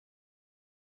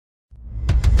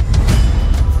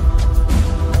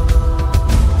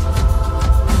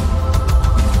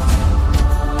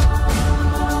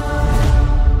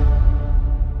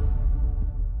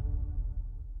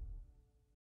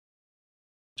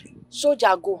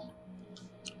Soldier go,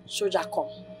 soldier come.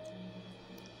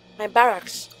 My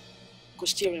barracks could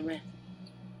still remain.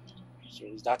 So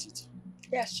is that it?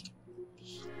 Yes.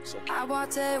 It's okay.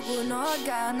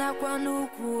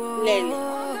 Lenny,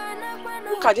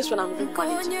 look at this one I'm going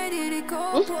managing.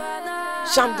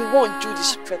 So I'm the one do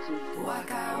this threatening.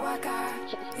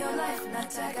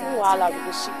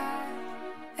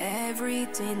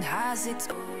 Everything has its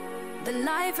own. The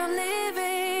life I'm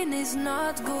living is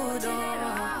not good.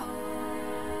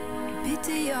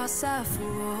 Pity yourself.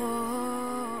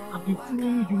 I've been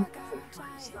following you for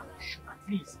times now.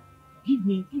 Please, give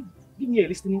me a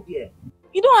listening ear.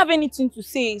 You don't have anything to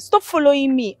say. Stop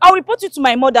following me. I'll report you to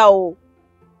my mother. Oh.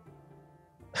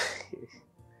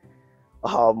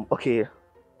 Okay.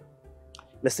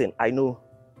 Listen, I know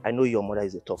your mother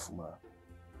is a tough woman,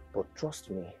 but trust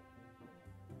me,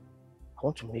 I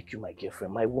want to make you my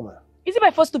girlfriend, my woman. Is it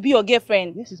by force to be your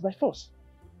girlfriend? Yes, it's by force.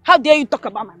 How dare you talk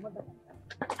about my mother?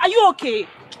 Are you okay?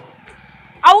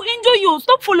 I will injure you.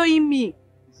 Stop following me.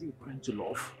 Is it crying to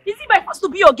love? Is it by force to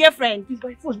be your girlfriend? It's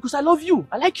by force because I love you.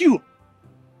 I like you.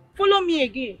 Follow me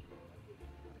again.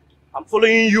 I'm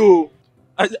following you.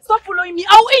 Stop following me.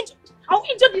 I will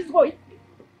injure this boy.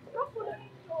 Stop following me.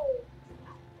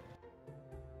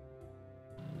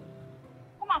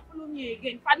 Come and follow me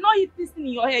again. If I not hit this thing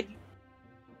in your head.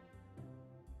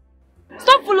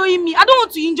 Stop following me. I don't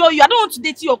want to injure you. I don't want to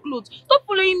date your clothes. Stop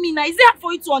following me now. Is it hard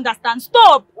for you to understand?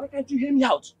 Stop. Why can't you hear me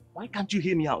out? Why can't you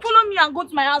hear me out? Follow me and go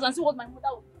to my house and see what my mother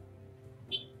will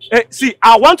do. Hey, see,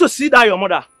 I want to see that your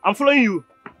mother. I'm following you.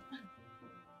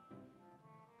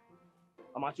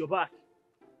 I'm at your back.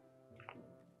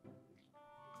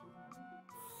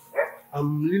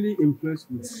 I'm really impressed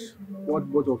with what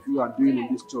both of you are doing in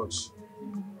this church.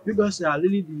 You guys are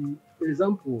really the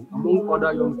example among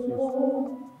other young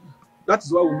people. That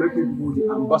is why we make people the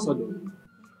ambassador.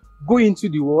 Go into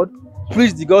the world,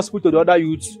 preach the gospel to the other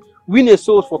youths, win a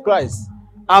soul for Christ.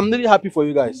 I'm really happy for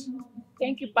you guys.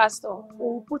 Thank you, Pastor.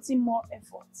 We'll put in more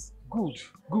effort. Good.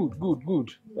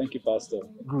 Thank you, Pastor.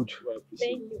 Good.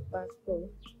 Thank you, Pastor.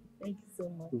 Thank you so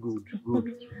much.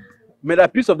 Good. May the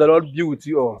peace of the Lord be with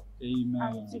you all. Amen.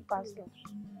 I'm with you, Pastor.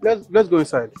 Let's go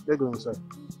inside.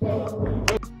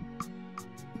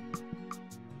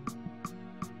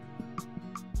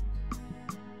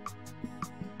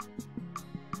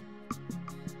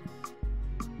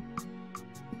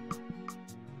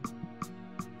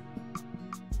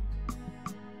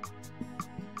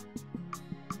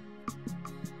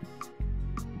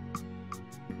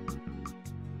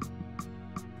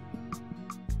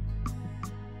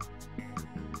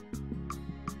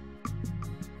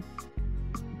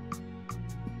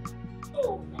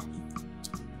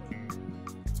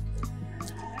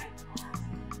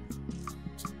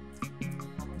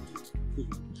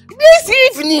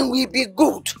 This evening will be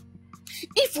good.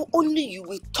 If only you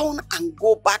will turn and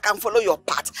go back and follow your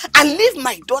path and leave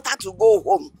my daughter to go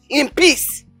home in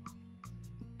peace.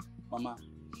 Mama,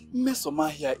 Mesoma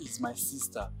here is my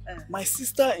sister. My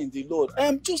sister in the Lord. I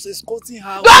am just escorting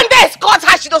her. Don't escort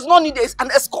her. She does not need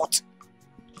an escort.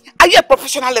 Are you a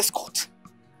professional escort?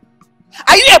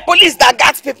 Are you a police that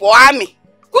guards people or army?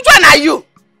 Which one are you?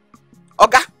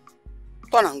 Oga,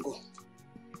 turn and go.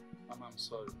 Mama, I'm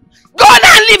sorry. Go on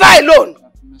and leave her alone.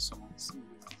 Mesoma,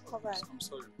 I'm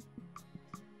sorry.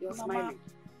 You're smiling.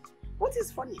 What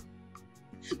is funny?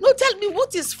 No, tell me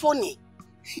what is funny.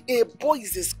 A boy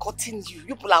is escorting you.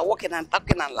 You people are walking and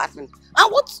talking and laughing.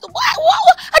 And what?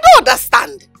 I don't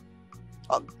understand.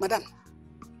 Oh, madam,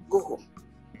 go home.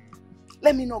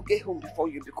 Let me not get home before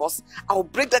you because I'll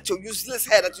break that your useless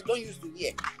hair that you don't use to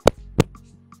hear.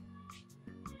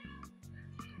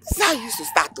 This is how you used to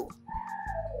start though.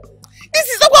 This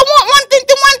is one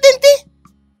tinty.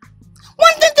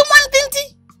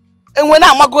 And when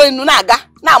I'm going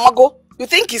to you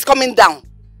think he's coming down?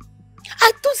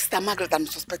 I told Sister Margaret I'm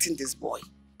suspecting this boy.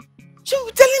 She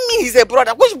was telling me he's a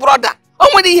brother. Which brother? Oh,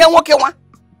 when he here walking one?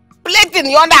 Plating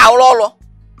yonder all.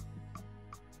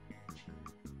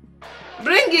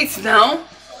 Bring it now.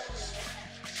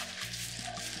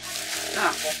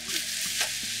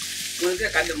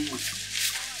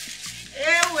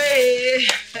 Anyway.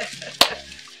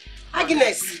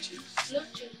 Agnes.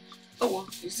 Oh,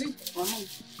 you see?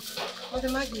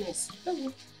 Madam Agnes.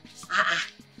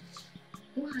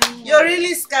 You're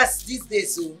really scarce these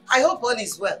days, so I hope all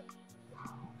is well.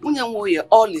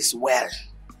 All is well.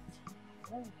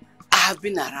 I have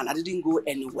been around. I didn't go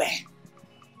anywhere.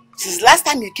 Since last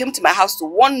time you came to my house to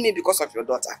warn me because of your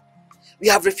daughter,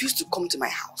 you have refused to come to my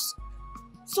house.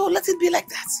 So let it be like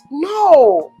that.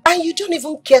 No, and you don't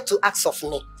even care to ask of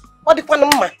me. What the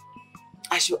mama?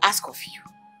 I should ask of you.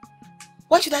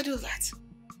 Why should I do that?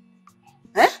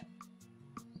 Eh?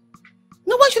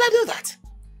 No, why should I do that?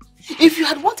 If you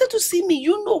had wanted to see me,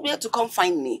 you know where to come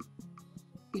find me.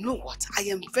 You know what? I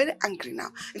am very angry now.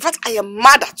 In fact, I am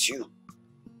mad at you.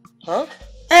 Huh?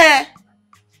 Eh?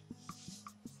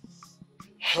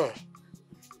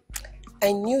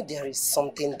 I knew there is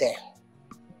something there.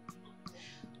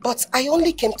 But I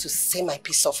only came to say my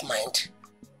peace of mind.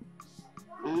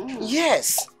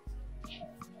 Yes.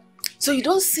 So you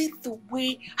don't see the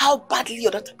way how badly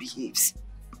your daughter behaves?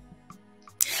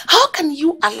 How can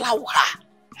you allow her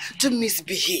to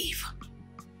misbehave?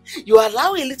 You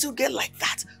allow a little girl like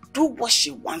that do what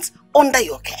she wants under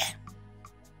your care.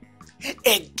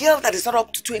 A girl that is not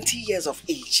up to 20 years of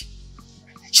age.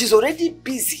 She's already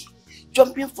busy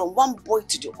jumping from one boy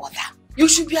to the other. You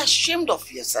should be ashamed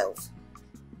of yourself.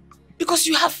 Because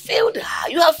you have failed her.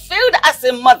 You have failed as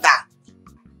a mother.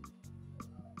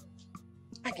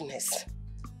 Agnes,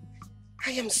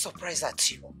 I am surprised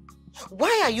at you.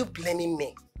 Why are you blaming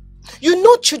me? You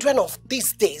know children of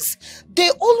these days, they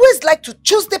always like to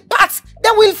choose the path they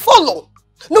will follow,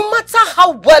 no matter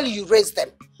how well you raise them.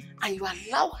 And you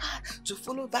allow her to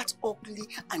follow that ugly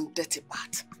and dirty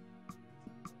path.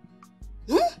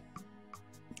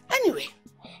 Anyway,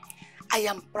 I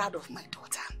am proud of my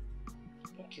daughter.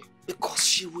 Okay. Because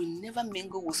she will never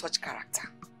mingle with such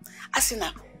character. As in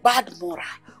a bad moral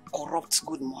corrupts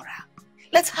good moral.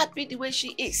 Let her be the way she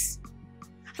is.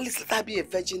 At least let her be a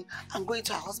virgin and go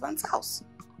into her husband's house.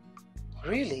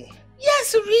 Really?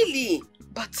 Yes, really.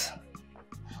 But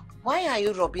why are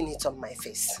you rubbing it on my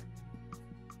face?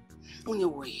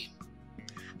 Unyewoye,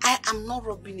 I am not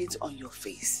rubbing it on your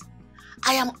face.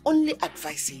 I am only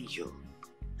advising you.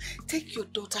 Take your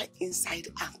daughter inside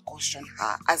and caution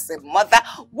her as a mother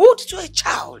would to a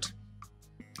child.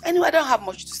 Anyway, I don't have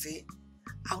much to say.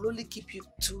 I will only keep you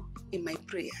two in my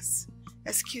prayers.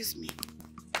 Excuse me.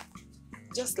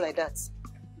 Just like that. Just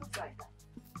like that.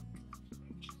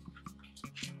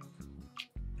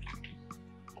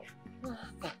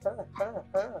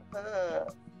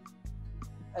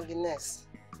 Agnes.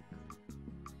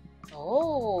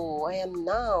 Oh, I am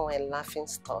now a laughing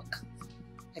stock.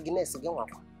 Agnes,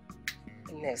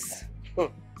 Agnes.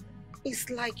 It's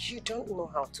like you don't know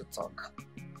how to talk.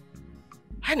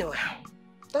 Anyway,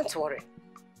 don't worry.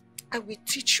 I will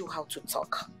teach you how to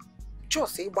talk.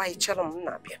 Just say why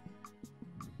Nabia.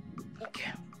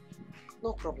 Okay,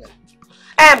 no problem.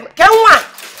 Kenwa!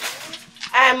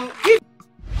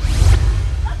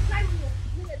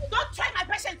 Don't try my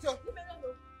patience, yo! Leave me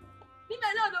alone, leave me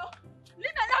alone,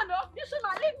 leave me alone, you should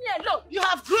not leave me alone. You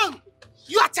have grown.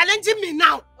 You are challenging me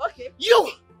now. Okay.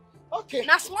 You. Okay.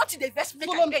 Now smarty the best make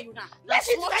I get you now. Let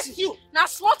it fight you. Now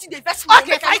smarty the best.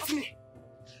 Okay, fight me.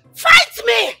 Fight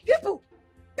me. People,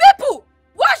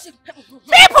 watch it.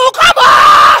 People, come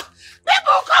on.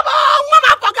 People, come on.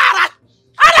 Mama Pagara.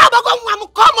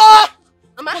 Come on.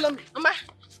 Mama,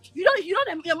 you know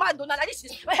your man don't know that this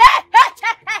is. Hey.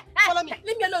 Follow me.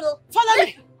 Leave me alone. Follow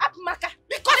me.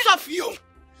 Because of you,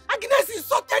 Agnes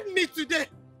insulted me today.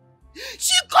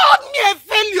 She called me a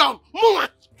failure, Mama.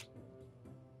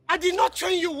 I did not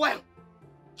train you well.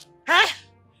 Huh?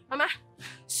 Mama,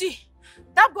 see,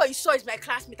 that boy you saw is my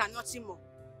classmate and nothing more.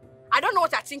 I don't know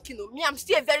what you're thinking of me. I'm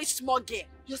still a very small girl.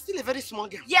 You're still a very small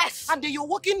girl? Yes. And then you're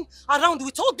walking around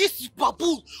with all these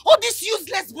baboon, all these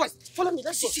useless boys. Follow me,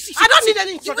 let's go. I don't need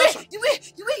any introduction. The way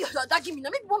you're dagging me now,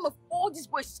 maybe one of all these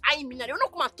boys eyeing me now, they will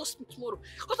not come and toast me tomorrow.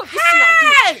 Because of this thing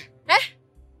I'm doing. Eh?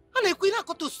 Mama.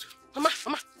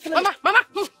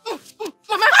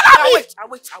 Wait.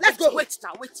 Let's go. Wait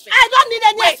now, wait first. I don't need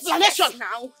any explanation. Yes,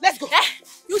 now. Let's go.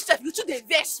 You two the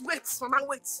verse. Wait, Mama,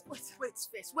 wait first. Wait,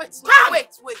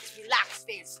 relax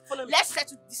first. Follow me. Let's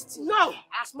settle this thing. No.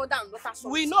 As mother and daughter.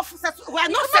 We are not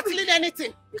settling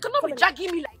anything. You cannot be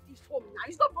dragging me like this for me now.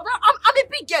 It's not, I'm a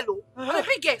big girl, oh. I'm a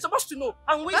big girl, supposed to know.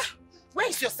 And where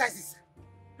is your sizes?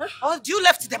 Or do you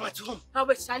left them at home? Now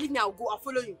wait, shall I leave me? I'll go. I'll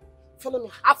follow you. Follow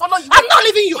me. I'll follow you. I'm not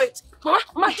leaving you. Wait.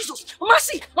 Mama, Jesus. Mama,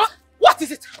 see. What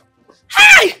is it?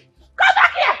 Hey! Come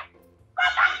back here!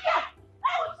 Come back here!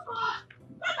 Come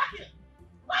back here!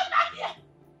 Come back here!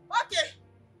 Okay.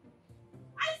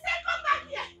 I said come back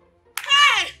here!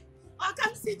 Hey! Oh,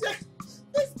 come see this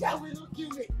girl will not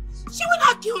kill me. She will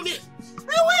not kill me.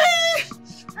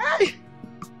 Hey!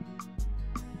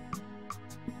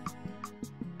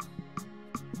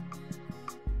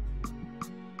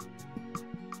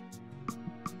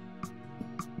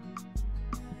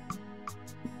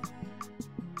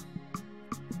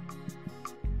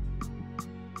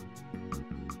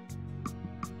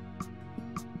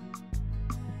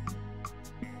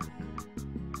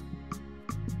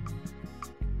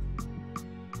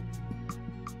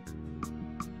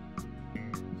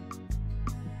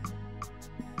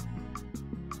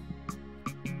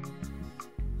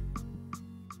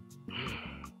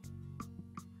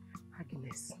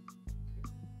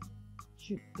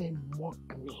 you dare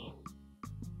mock me.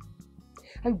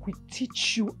 I will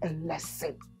teach you a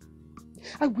lesson.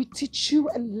 I will teach you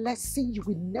a lesson you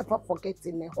will never forget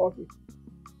in a hurry.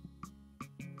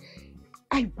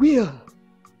 I will.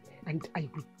 And I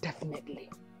will definitely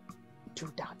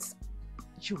do that.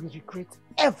 You will regret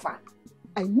ever,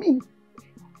 I mean,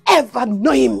 ever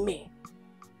knowing me.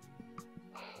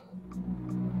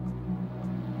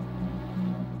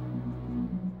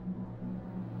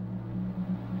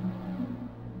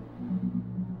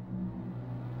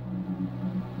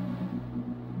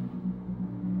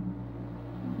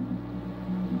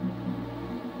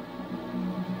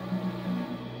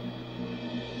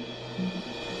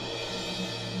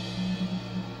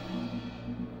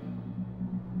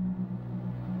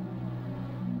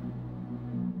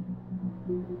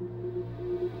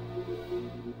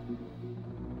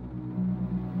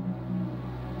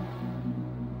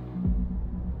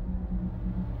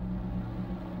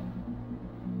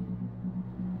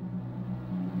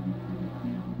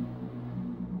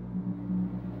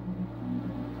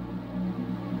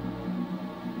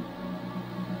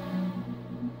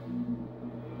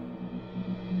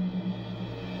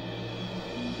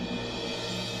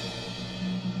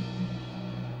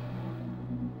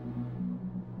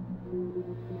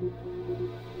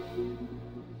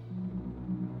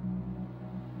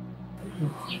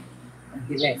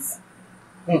 Agnes.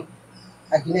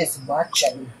 Agnes, watch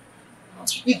me.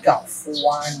 You got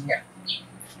one.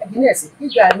 Agnes, you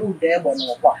got no there, but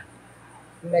no one.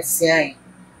 Messiah.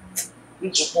 You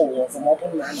go forward from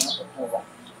open man out of over.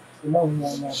 You know,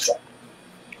 no job.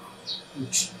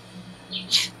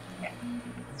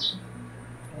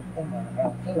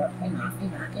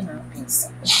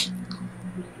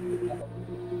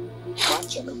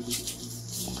 Watch me.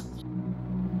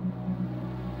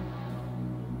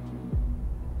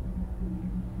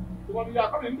 What are you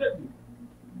coming there?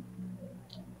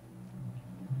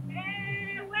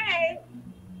 Hey, wait.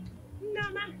 No,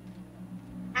 ma.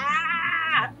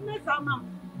 Ah, no, Mama.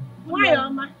 Why,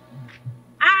 Mama?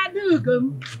 I do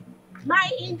come. My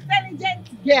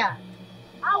intelligent girl.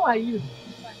 How are you?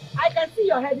 I can see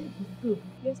you're heading to school.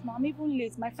 Yes, Mom. I'm even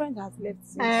late. My friend has left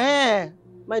since.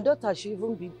 My daughter should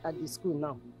even be at the school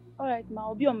now. All right, Ma.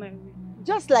 I'll be on my way.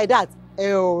 Just like that.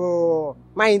 Oh,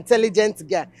 my intelligent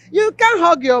girl. You can't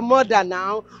hug your mother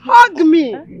now. Hug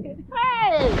me.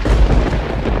 Hey!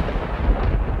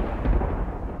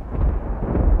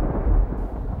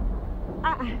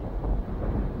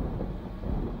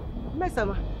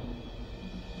 Mesama,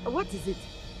 what is it?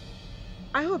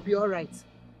 I hope you're all right.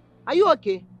 Are you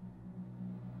okay?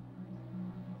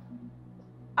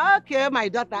 Okay, my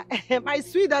daughter. My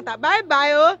sweet daughter.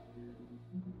 Bye-bye, oh.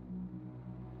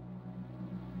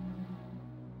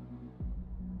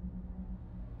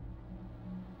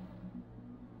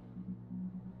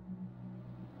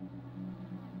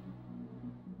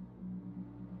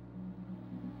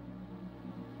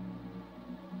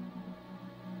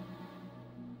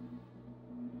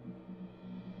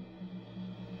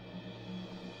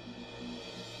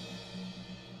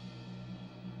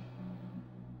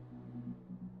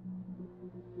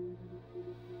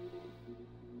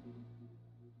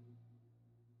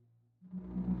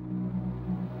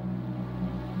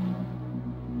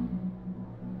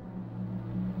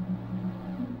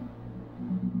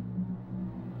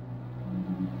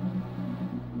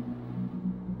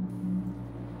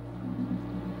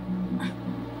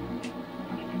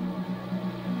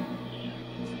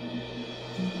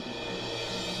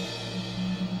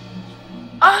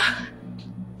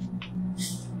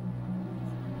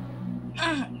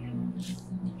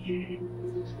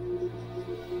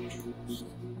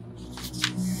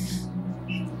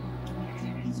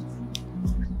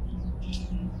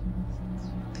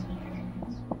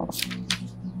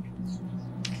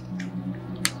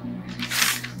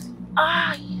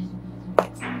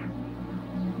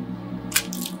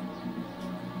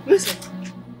 Listen,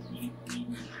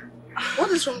 what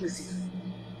is wrong with you?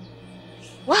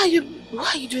 Why are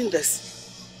you doing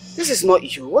this? This is not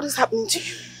you. What is happening to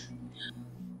you?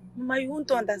 Mama, you won't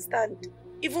understand.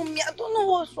 Even me, I don't know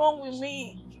what's wrong with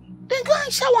me. Then go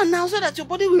and shower now so that your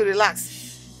body will relax.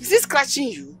 Is it scratching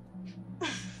you?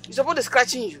 Is your body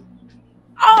scratching you?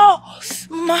 Oh,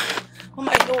 Mama. Oh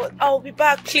my God, I'll be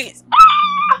back, please.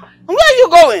 And where are you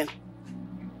going?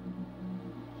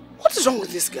 What is wrong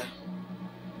with this girl?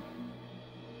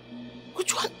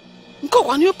 Which one? Go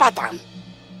on your pattern.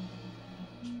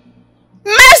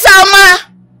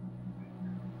 Mesama!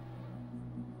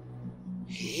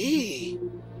 Hey.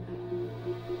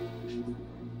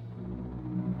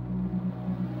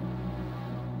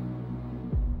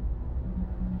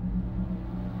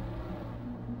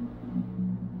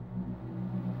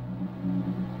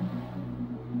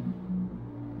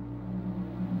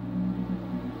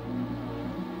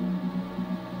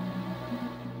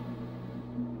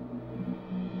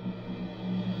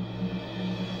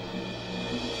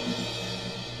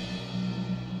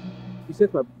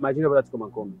 sent my junior brother to come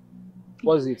and call me.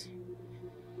 What is it?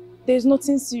 There's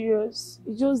nothing serious.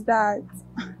 It's just that.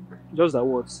 Just that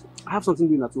what? I have something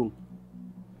doing at home.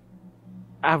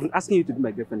 I have been asking you to be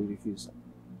my girlfriend and you refuse.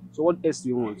 So what else do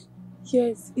you want?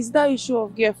 Yes, it's that issue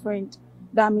of girlfriend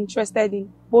that I'm interested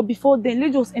in. But before then,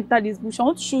 let's just enter this bush. I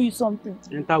want to show you something.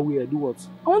 Enter where? Do what?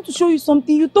 I want to show you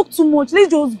something. You talk too much. Let's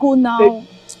just go now. Hey.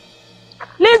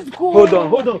 Let's go. Hold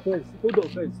on first.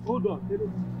 Hold on.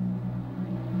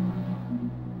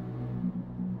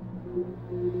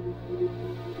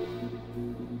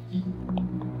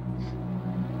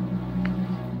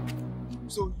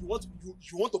 So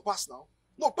you want to pass now?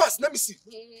 No, pass. Let me see.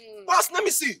 Pass. Let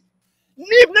me see.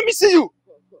 Leave. Let me see you.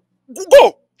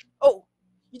 Go. Oh,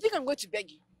 you think I'm going to beg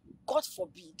you? God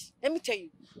forbid. Let me tell you,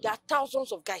 there are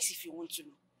thousands of guys if you want to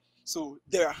know. So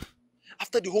there,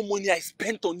 after the whole money I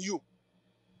spent on you,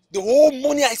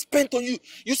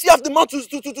 you still have the mouth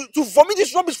to vomit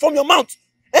this rubbish from your mouth.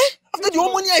 Eh? After the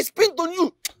whole money I spent on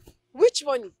you. Which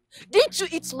money? Didn't you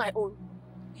eat my own?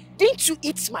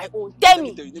 Tell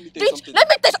me. Let me tell you something.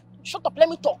 Shut up, let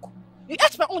me talk. You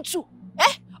ate my own too.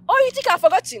 Eh? Oh, you think I've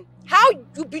forgotten? How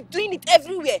you be doing it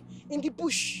everywhere? In the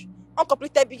bush.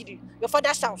 Uncompleted building. Your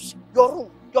father's house. Your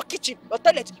room. Your kitchen. Your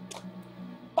toilet.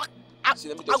 See,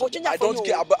 let me tell you something. I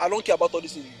don't care about all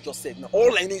this thing you just said. Now,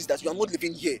 all I know is that you are not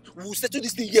living here. We will settle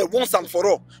this thing here once and for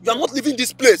all. You are not leaving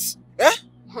this place. Eh?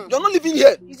 You are not living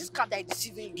here. Is this card that is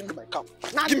deceiving you? Give me my card.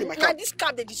 Give me my card. This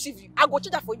card that deceive you. I go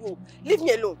change that for you. Leave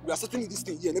me alone. We are settling this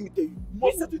thing here. Let me tell you. You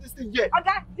must settle this thing here.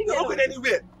 Okay, leave me You are not alone. going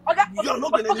anywhere. Okay. You are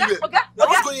not going anywhere. Okay. You are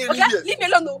not going anywhere. Leave me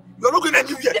alone, no. You are not going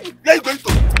anywhere. Where are you going to?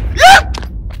 Yeah!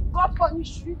 God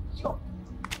punish you.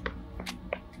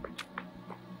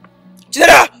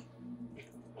 Chidera!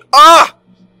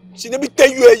 See, let me tell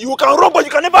you, you can run, but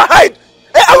you can never hide.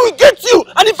 I will get you,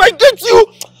 and if I get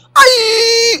you,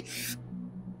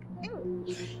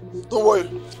 don't worry.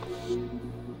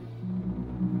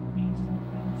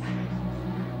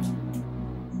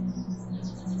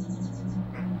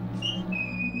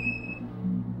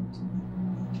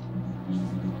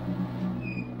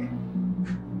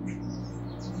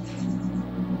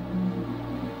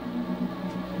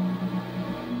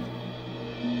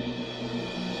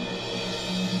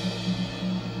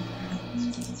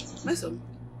 My son.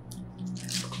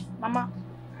 Mama.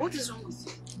 What is wrong with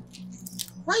you?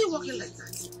 Why are you walking like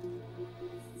that?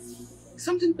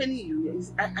 Something paining you?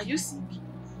 Are you sick?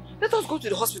 Let us go to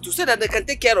the hospital so that they can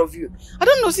take care of you. I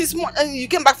don't know, since you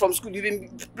came back from school, you've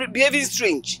been behaving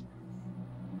strange.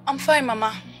 I'm fine,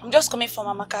 Mama. I'm just coming from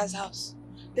Amaka's house.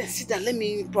 Then sit down, let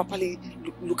me properly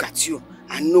look at you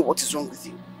and know what is wrong with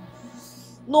you.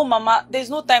 No, Mama, there's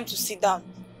no time to sit down.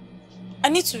 I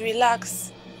need to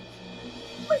relax.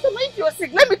 If you're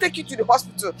sick, let me take you to the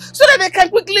hospital so that they can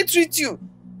quickly treat you.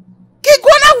 Okay, go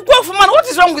on, man. What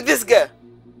is wrong with this girl?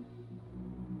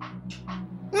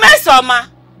 Mess up, ma.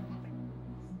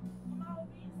 Mama, I'll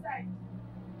be inside.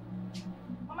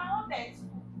 Mama, I want that.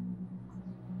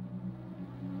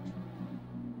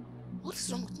 What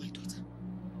is wrong with my daughter?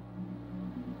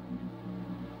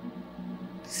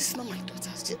 This is not my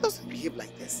daughter. She doesn't behave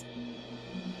like this.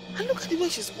 And look at the way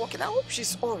she's walking. I hope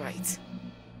she's all right.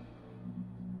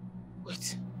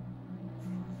 Wait.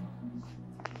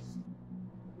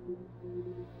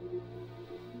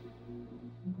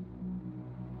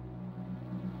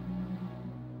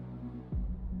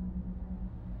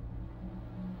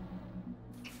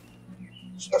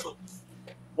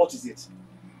 What is it?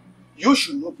 You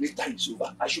should know later it's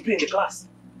over. I should be in the class.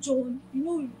 John, you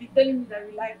know you'll be telling me that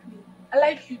you like me. I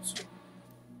like you too.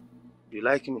 You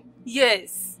like me?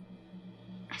 Yes.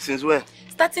 Since when?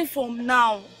 Starting from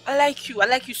now, I like you. I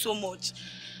like you so much.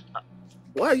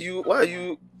 Why are you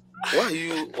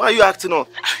acting up?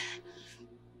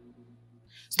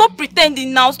 Stop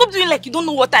pretending now. Stop doing like you don't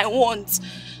know what I want.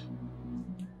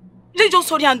 Let's just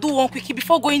hurry and do one quickie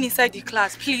before going inside the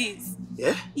class, please.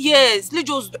 Yeah? Yes, let's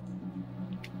just...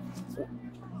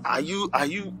 Are you...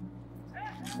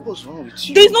 What's wrong with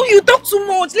you? There's no you talk too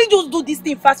much. Let's just do this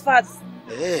thing fast.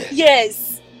 Yeah.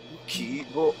 Yes. Okay,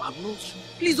 but I'm not...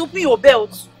 Please open your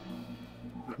belt.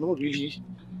 I'm not really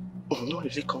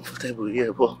comfortable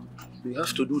here, but we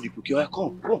have to do the cookie.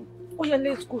 Come. Oh yeah,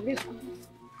 let's go. Where did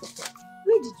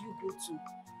you go to?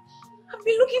 I've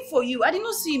been looking for you. I did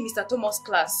not see you in Mr. Thomas'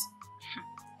 class.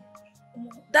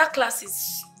 That class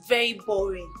is very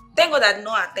boring. Thank God I did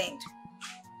not attend.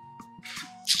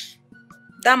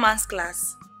 That man's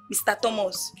class, Mr.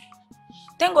 Thomas.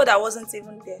 Thank God I wasn't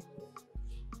even there.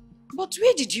 But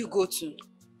where did you go to?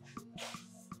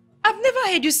 I've never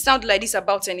heard you sound like this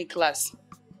about any class.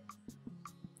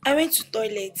 I went to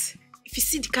toilet. If you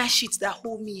see the kind of shit that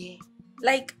hold me here,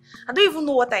 Like, I don't even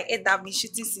know what I ate that I've been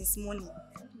shooting since morning.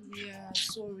 Yeah,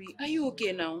 sorry. Are you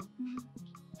okay now?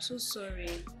 So sorry.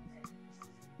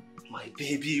 My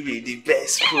baby with the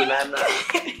best Kulana.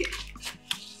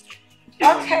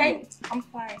 Okay, I'm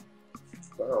fine.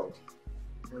 Wow.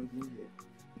 What are you doing here?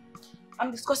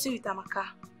 I'm discussing with Amaka.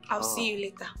 I'll see you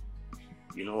later.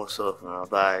 You know what's up now?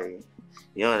 Bye.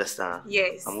 You understand?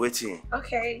 Yes. I'm waiting.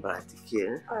 Okay. Bye. Take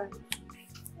care. Alright.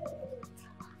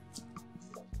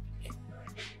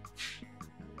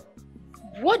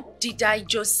 What did I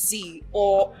just see?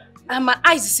 Or are my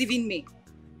eyes deceiving me?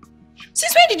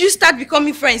 Since when did you start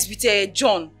becoming friends with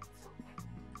John?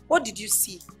 What did you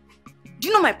see? Do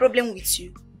you know my problem with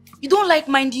you? You don't like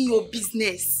minding your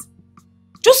business.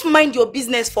 Just mind your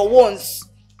business for once.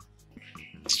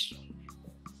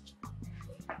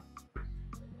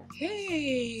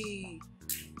 Hey,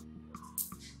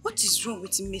 what is wrong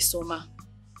with Mesoma?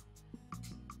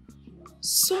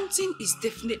 Something is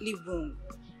definitely wrong.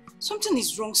 Something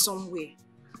is wrong somewhere.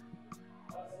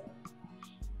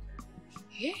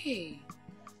 Hey.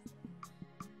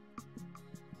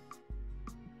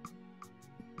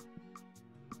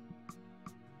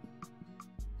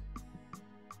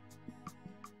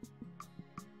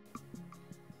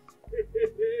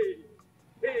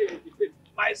 Hey,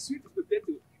 my sweet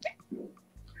potato.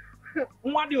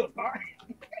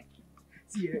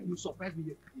 See, you surprised me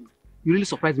yesterday. You really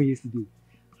surprised me yesterday.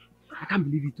 I can't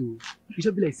believe it too. You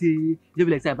should be like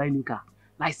say I buy a new car.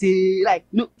 Like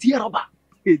no tear rubber.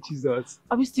 Hey Jesus.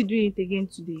 Are we still doing it again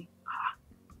today?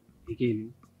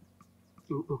 Again.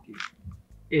 Oh, okay.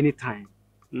 Anytime.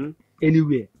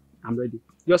 Anywhere. I'm ready.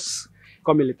 Just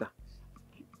call me later.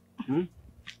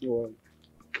 Oh.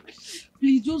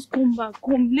 Please just come back.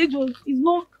 Let's just, it's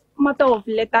not matter of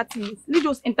letter things. Let's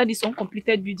just enter this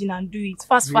uncompleted building and do it.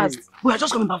 Fast. We are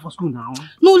just coming back from school now.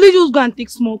 No, let's just go and take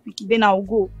small pic. Then I'll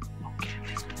go.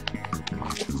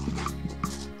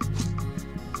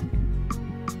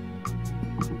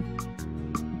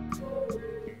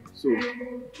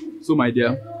 So my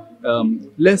dear,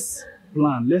 let's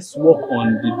work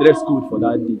on the dress code for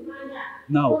that day.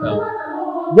 Now,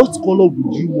 what color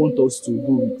would you want us to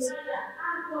go with?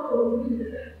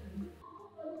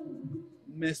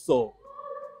 Meso.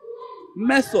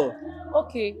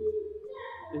 Okay.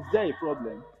 Is there a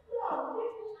problem?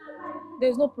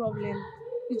 There's no problem.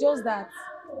 It's just that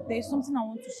there's something I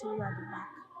want to show you at the back.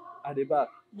 At the back?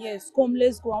 Yes, come,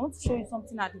 let's go. I want to show you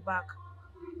something at the back.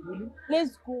 Really?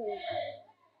 Let's go.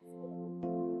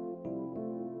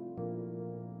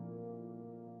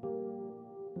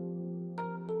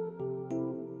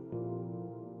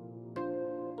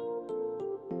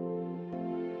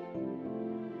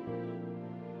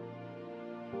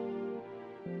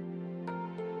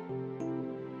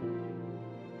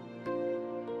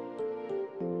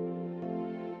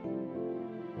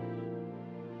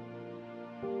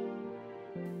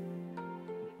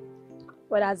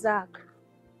 But Zach.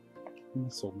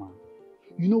 Mesoma,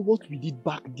 you know what we did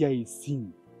back there is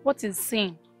sin. What is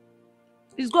sin?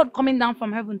 Is God coming down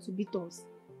from heaven to beat us?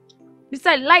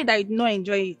 Besides, lie that you did not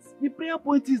enjoy it. The prayer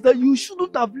point is that you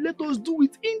shouldn't have let us do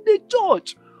it in the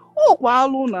church. Oh,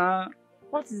 Kwalona.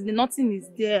 What is the nothing is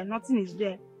there? Nothing is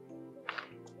there.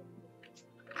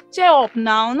 Cheer up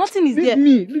now. Nothing is there.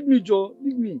 Leave me, Joe.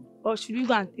 Leave me. Or should we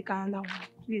go and take another one?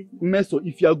 Please. Meso,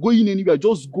 if you are going anywhere,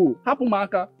 just go.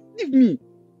 Hapumaka, leave me.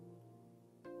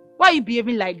 Why are you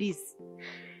behaving like this?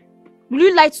 Will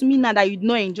you lie to me now that you did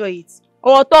not enjoy it?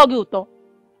 Or talk?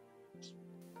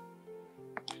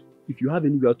 If you have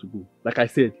anywhere to go, like I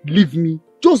said, leave me.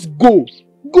 Just go.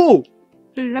 Go.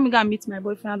 Please, let me go and meet my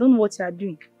boyfriend. I don't know what you are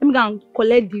doing. Let me go and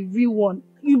collect the real one.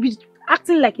 You'll be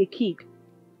acting like a kid.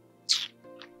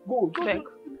 Go.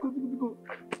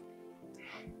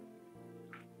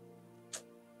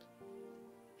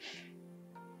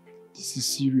 This is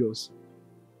serious.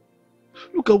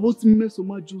 Look at what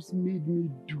Mesoma just made me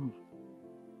do.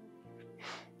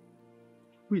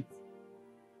 Wait.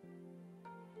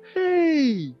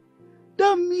 Hey!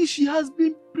 That means she has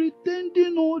been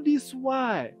pretending all this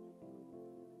while.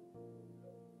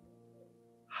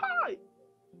 Hi!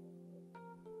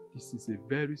 This is a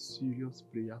very serious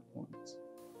prayer point.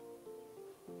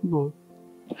 Lord,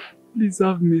 please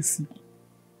have mercy.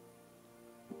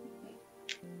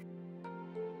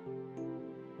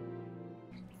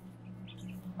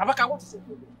 Abaka, what is the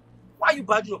problem? Why are you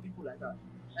badgering on people like that?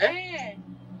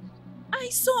 I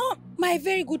saw my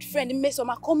very good friend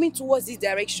Mesoma coming towards this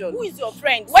direction. Who is your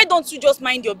friend? Why don't you just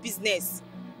mind your business?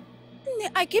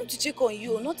 I came to check on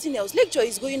you, nothing else. Lecture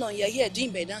is going on. You're here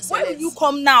doing bed and Why will you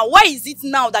come now? Why is it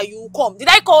now that you will come? Did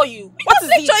I call you? What is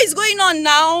lecture is going on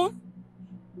now?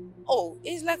 Oh,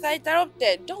 it's like I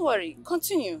interrupted. Don't worry.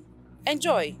 Continue.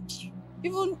 Enjoy.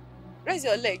 Even raise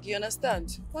your leg, you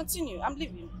understand? Continue. I'm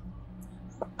leaving.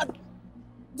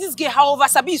 This girl, however,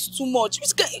 Sabi is too much.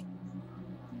 This girl...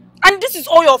 And this is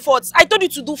all your faults. I told you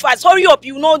to do fast. Hurry up,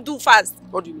 you will not do fast.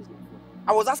 What do you mean?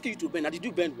 I was asking you to bend. Did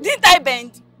you bend? Didn't I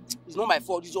bend? It's not my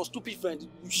fault. It's your stupid friend.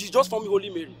 She's just from me,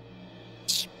 Holy Mary.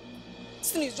 This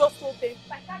thing is just so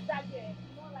painful. I can't that girl.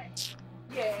 You know, like...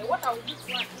 Yeah, what I will do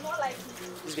to her. You know, like...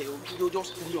 This girl, you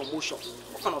just put me on motion.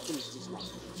 What kind of thing is this now?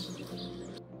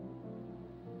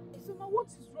 Ifema, what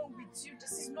is wrong with you?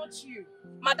 This is not you.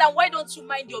 Madam, why don't you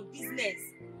mind your business?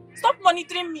 Stop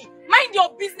monitoring me. Mind your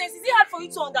business. Is it hard for you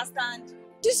to understand?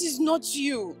 This is not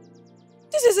you.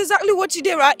 This is exactly what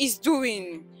Chidera is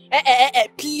doing.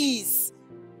 Please.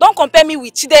 Don't compare me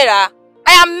with Chidera. I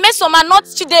am Mesoma, not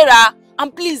Chidera.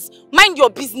 And please, mind your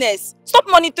business. Stop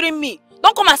monitoring me.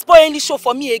 Don't come and spoil any show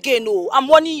for me again. No, I'm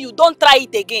warning you. Don't try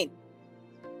it again.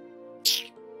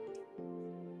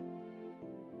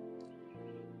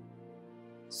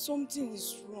 Something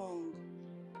is wrong.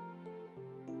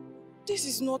 This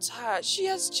is not her. She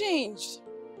has changed.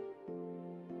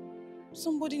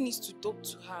 Somebody needs to talk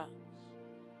to her.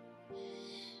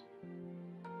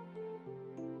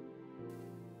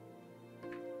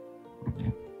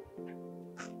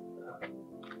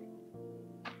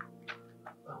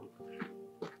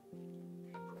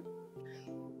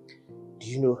 Do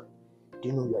you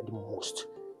know you are the most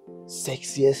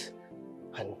sexiest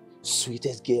and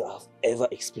sweetest girl I've ever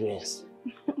experienced?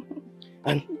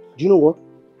 And do you know what?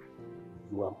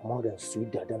 You are more than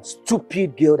sweet than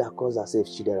stupid girl that calls herself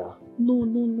Chidera. No.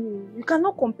 You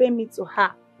cannot compare me to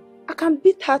her. I can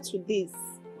beat her to this.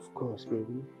 Of course,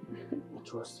 baby. I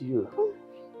trust you.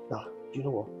 Now, do you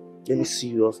know what? Let me see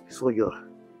you off before your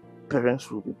parents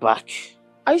will be back.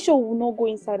 Are you sure we will not go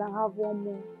inside and have one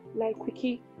more? Like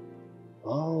quickie?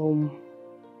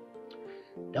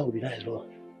 That would be nice, Lord.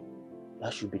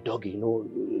 That should be doggy, you know.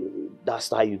 That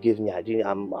style you gave me,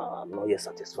 I'm not yet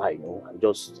satisfied, you know.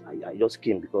 I just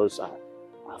came because I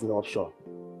have no option.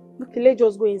 Okay, let's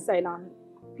just go inside and...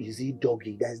 Is it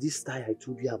doggy? There's this style I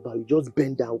told you about. You just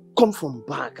bend down, come from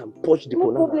back and punch the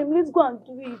banana. No problem, let's go and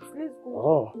do it. Let's go.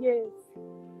 Oh. Yes.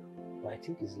 But I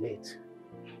think it's late.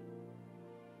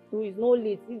 No, it's not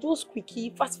late. It's just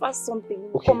quickie, fast something.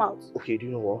 Okay. Come out. Okay, do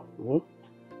you know what?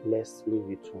 Let's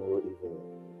leave it tomorrow evening.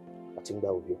 I think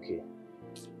that will be okay.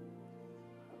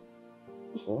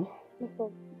 No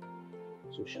problem.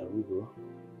 So shall we go?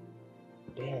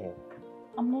 Damn.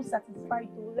 I'm not satisfied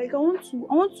though. Like I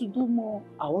want to do more.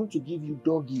 I want to give you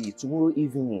doggy tomorrow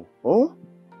evening. Huh?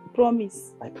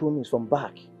 Promise. I promise from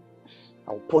back.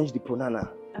 I'll punch the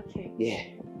banana. Okay. Yeah.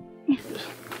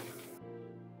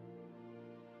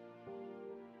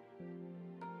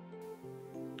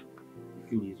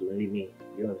 It's only me.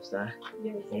 You understand?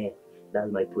 Yes. Yeah. That's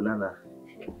my banana.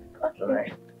 Okay.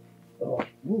 Alright. Oh,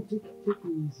 no, take it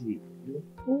easy.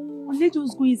 Oh, let's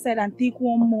just go inside and take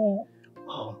one more.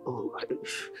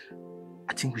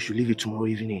 I think we should leave it tomorrow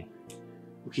evening.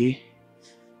 Okay?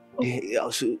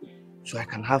 So I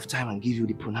can have time and give you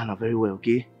the banana very well,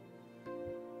 okay?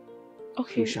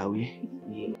 Okay. So shall we?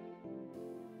 Yeah.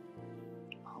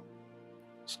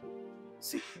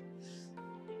 See,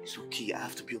 it's okay. I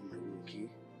have to be on my way, okay?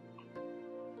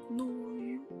 No,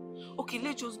 you. Okay,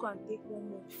 let's just go and take one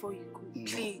more before you go,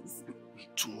 please.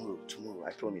 Tomorrow.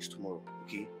 I promise tomorrow,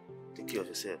 okay? Take care of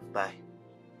yourself. Bye.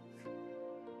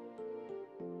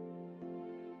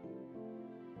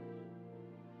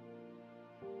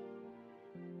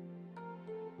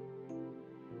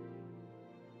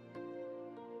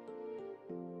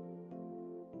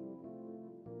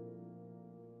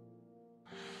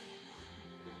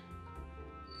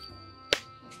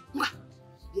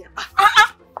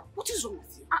 What is wrong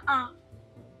with you?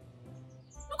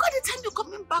 Look at the time you're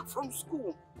coming back from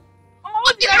school. Mama,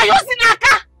 what did I use in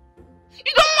Aka?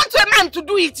 You don't want a man to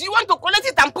do it. You want to collect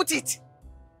it and put it.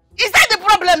 Is that the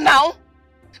problem now?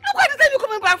 Look at the time you're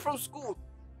coming back from school.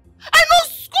 I know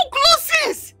school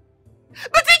closes.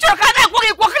 But teacher,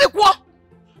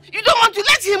 you don't want to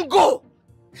let him go.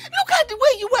 Look at the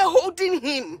way you were holding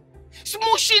him,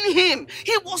 smooshing him.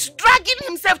 He was dragging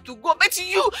himself to go. But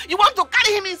you want to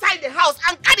carry him inside the house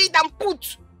and carry it and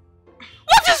put.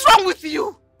 What is wrong with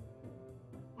you?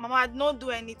 Mama, I did not do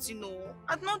anything, no.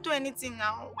 I did not do anything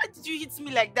now. Why did you hit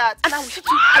me like that? And I will hit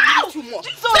you, I will hit you more.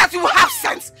 So that you will have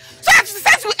sense. So that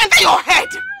sense will enter your head.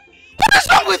 What is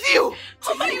wrong with you?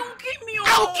 Mama, you will kill me.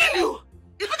 I will kill you.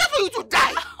 It's better for you to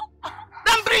die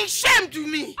than bring shame to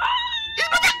me. It's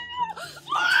better.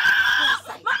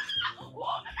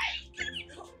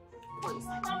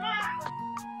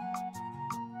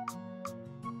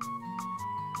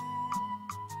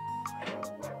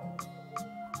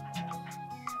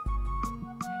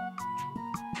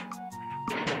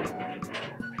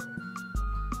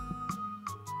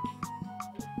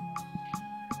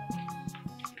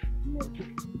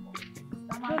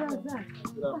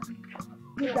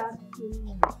 Good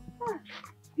afternoon.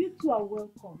 You two are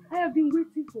welcome. I have been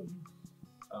waiting for you.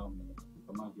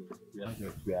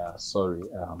 We are sorry.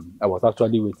 I was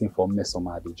actually waiting for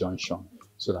Mesoma at the junction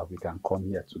so that we can come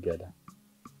here together.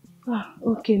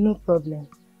 Okay, no problem.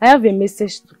 I have a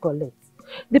message to collect.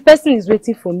 The person is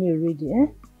waiting for me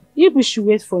already. You should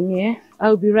wait for me.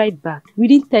 I'll be right back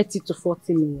within 30 to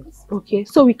 40 minutes. Okay,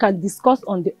 so we can discuss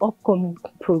on the upcoming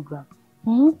program.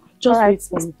 Just wait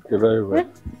for me. You're very well.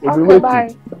 We'll be waiting.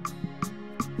 Bye.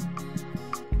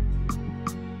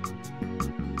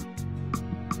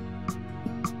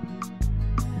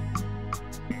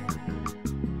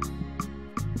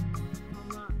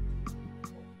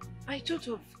 I thought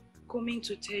of coming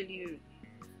to tell you.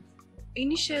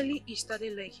 Initially, it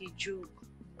started like a joke.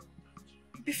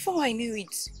 Before I knew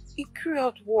it, it grew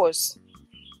out worse.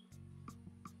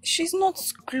 She's not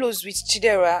close with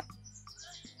Chidera.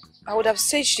 I would have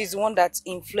said she's the one that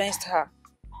influenced her.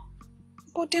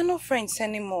 But they're not friends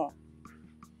anymore.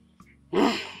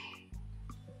 I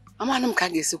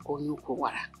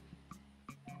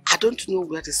don't know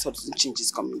where this sudden change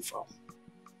is coming from.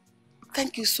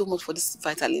 Thank you so much for this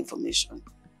vital information.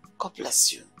 God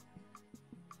bless you.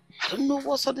 I don't know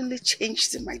what suddenly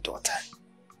changed in my daughter.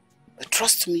 But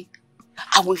trust me,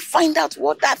 I will find out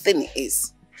what that thing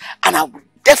is. And I will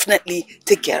definitely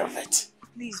take care of it.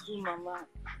 Please do, Mama.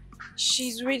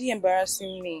 She's really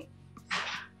embarrassing me.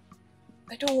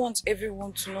 I don't want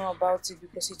everyone to know about it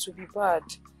because it will be bad.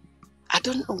 I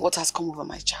don't know what has come over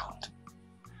my child.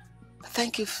 But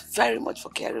thank you very much for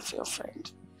caring for your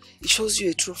friend. It shows you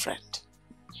a true friend.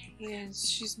 Yes,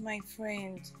 she's my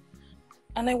friend.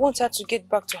 And I want her to get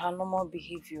back to her normal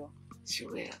behavior. She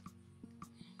will.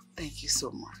 Thank you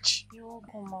so much. You're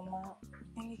welcome, Mama.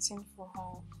 Anything for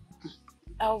her.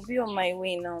 I'll be on my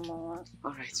way now, Mama.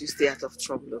 Alright, you stay out of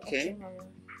trouble, okay? Okay, Mama.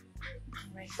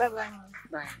 Right. Bye-bye, Mama.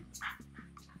 Bye.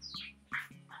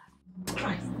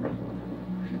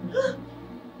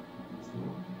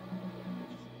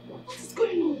 What is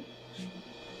going on?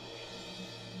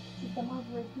 Sister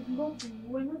Margaret,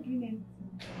 we're not doing anything.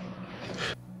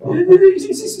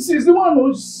 She's the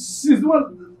one. She's the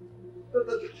one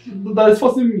that is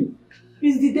forcing me.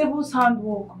 It's the devil's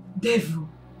handwork. Devil.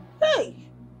 Hey!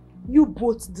 You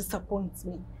both disappoint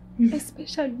me.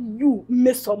 Especially you,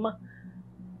 Mesoma.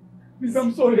 Please,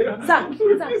 I'm sorry. Zach,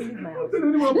 leave my house.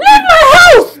 Leave my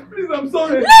house! Please, I'm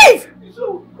sorry. Leave!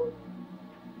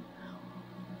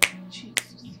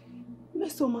 Jesus.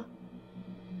 Mesoma.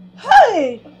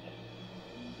 Hey!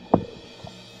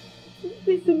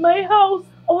 This is my house.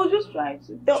 I was just trying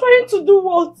to do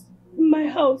what? In my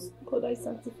house. God, I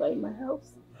sanctify my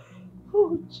house.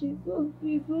 Oh, Jesus,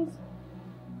 Jesus.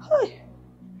 Hi.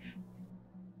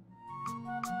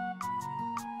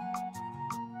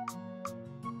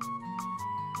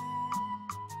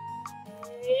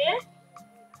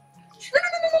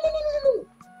 No.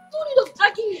 Don't need of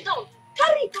dragging me down.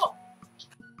 Carry it up.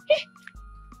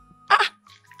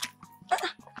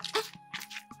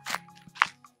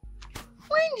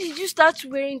 When did you start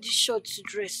wearing this short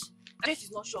dress? This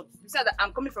is not short. Besides,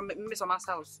 I'm coming from Miss Oma's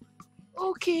house.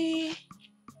 Okay.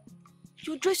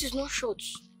 Your dress is not short.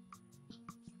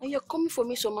 And you're coming from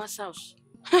Miss Oma's house.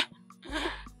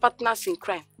 Partners in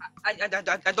crime. I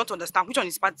don't understand. Which one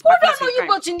is partners in crime? I know you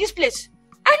both in this place.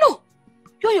 I know.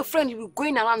 You and your friend will be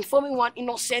going around forming one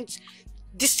innocent,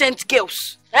 decent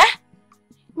girls.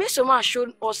 Miss Oma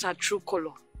showed us her true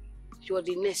color. You're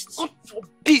the next. God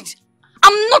forbid.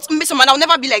 I'm not Miss Oma. I'll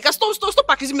never be like that. Stop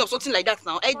accusing me of something like that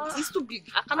now. It's too big.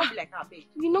 I cannot be like that, babe.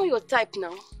 You know your type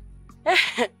now.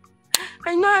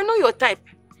 I know your type.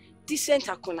 Decent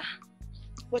Akuna.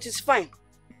 But it's fine.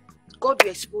 God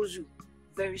will expose you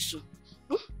very soon.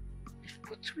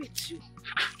 But wait, you.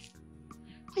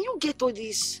 Can you get all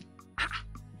this?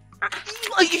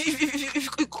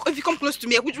 If you come close to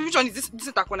me, which one is this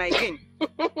Akuna again?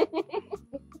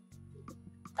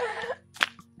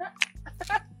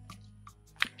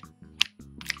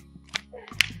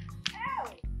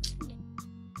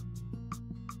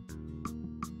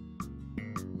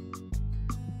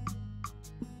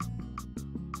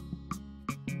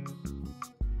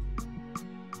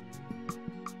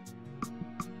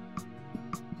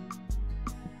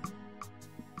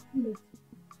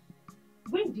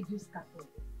 When did you start all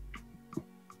this?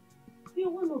 You're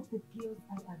one of the girls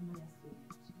I admire so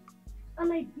much.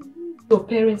 And I believe your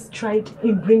parents tried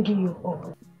in bringing you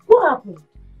up. What happened?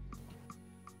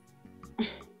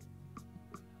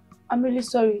 I'm really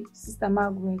sorry, Sister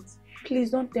Margaret. Please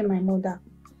don't tell my mother.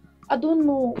 I don't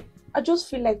know. I just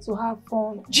feel like to have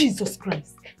fun. Jesus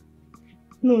Christ.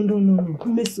 No.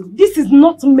 Meso. This is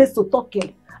not Meso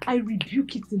talking. I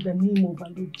rebuke it in the name of our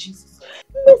Lord Jesus.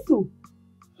 Meso,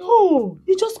 no,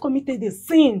 you just committed a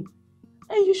sin.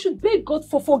 And you should beg God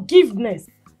for forgiveness.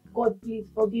 God, please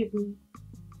forgive me.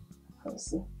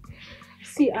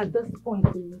 See, at this point,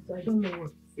 I don't know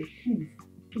what to say. Please,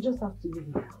 you just have to leave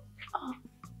me.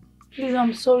 Please,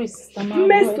 I'm sorry, Sister Mama.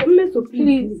 Meso,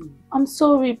 please. I'm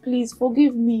sorry, please,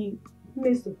 forgive me.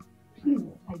 Meso, please,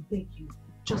 I beg you.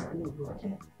 Just leave me,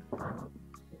 okay?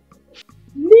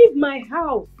 Leave my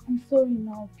house. I'm sorry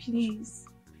now, please.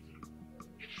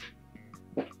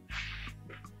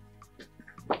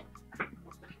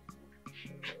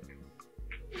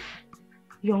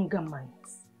 Younger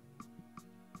minds,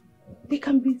 they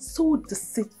can be so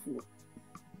deceitful.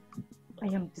 I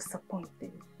am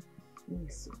disappointed.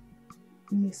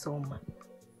 Meso, man.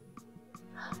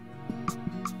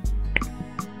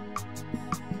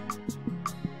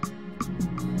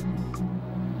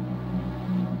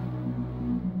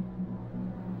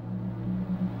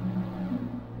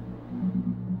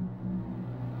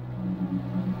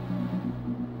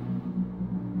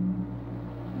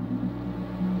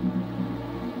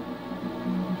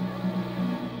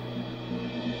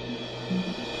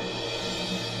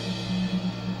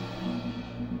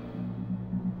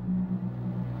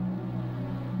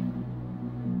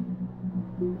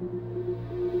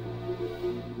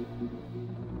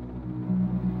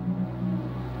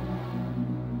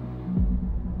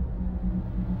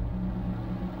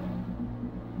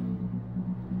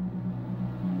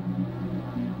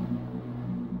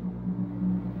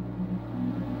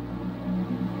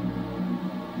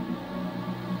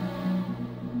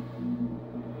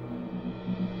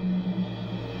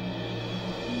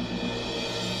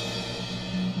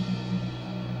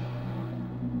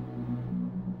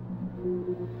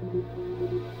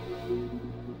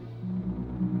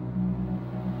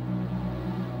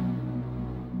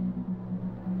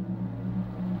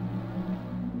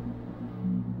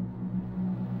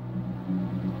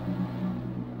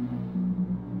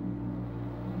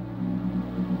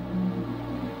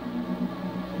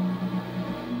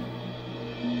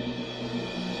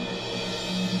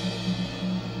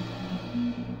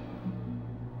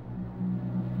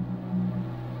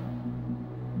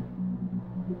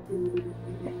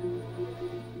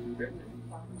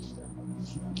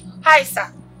 Hi,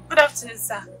 sir. Good afternoon,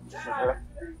 sir.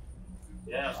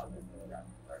 Yeah.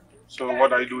 So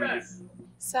what are you doing here?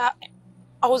 Sir,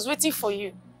 I was waiting for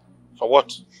you. For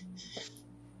what?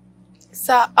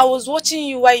 Sir, I was watching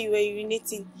you while you were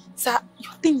urinating. Sir,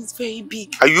 your thing is very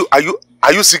big.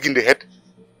 Are you sick in the head?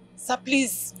 Sir,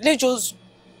 please, let's just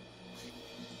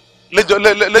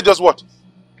what?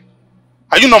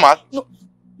 Are you normal?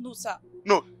 No, sir.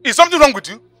 No. Is something wrong with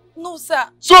you? No, sir.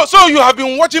 So you have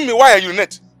been watching me while I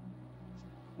urinate?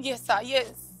 Yes, sir,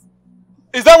 yes.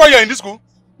 Is that why you're in this school?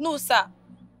 No, sir.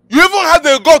 You even had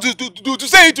the gall to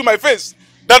say it to my face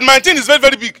that my thing is very,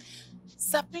 very big.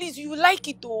 Sir, please, you like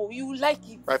it, oh, you like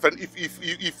it. My friend, if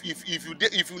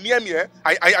you near me,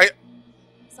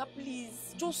 Sir,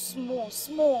 please, just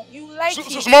small. You like it.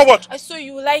 So small what? I saw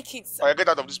you like it, sir. I get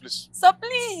out of this place. Sir,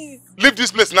 please. Leave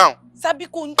this place now. Sir,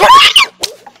 because...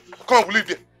 Come on, we leave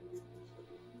here.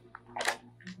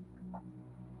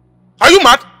 Are you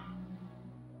mad?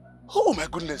 Oh my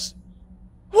goodness.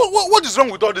 What is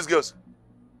wrong with all these girls?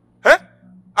 Huh?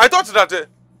 I thought that...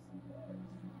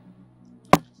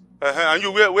 and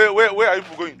you, where are you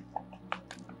going?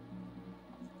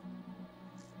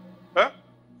 Huh?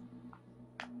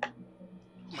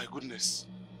 Oh my goodness.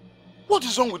 What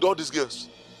is wrong with all these girls?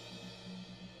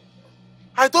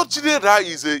 I thought Chidera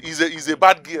is a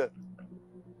bad girl.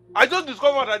 I just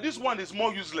discovered that this one is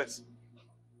more useless.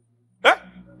 Huh?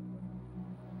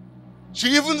 She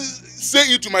even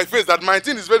say it to my face that my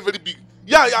thing is very, very big.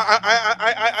 Yeah,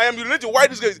 I am urinating. Why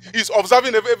this guy is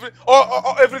observing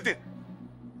everything?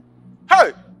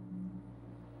 Hey!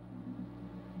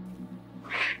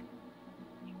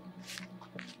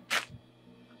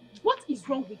 What is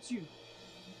wrong with you?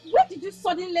 Where did you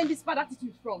suddenly learn this bad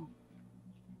attitude from?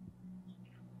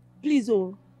 Please,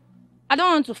 oh, I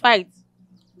don't want to fight.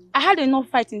 I had enough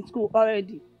fight in school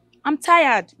already. I'm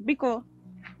tired because...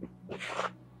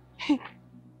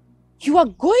 You are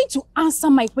going to answer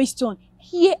my question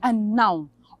here and now,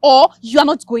 or you are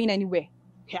not going anywhere.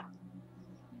 Here.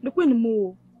 Look when the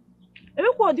move.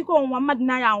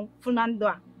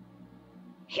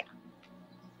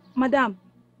 Madam,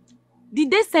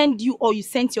 did they send you or you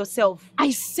sent yourself?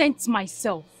 I sent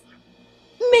myself.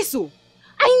 Meso,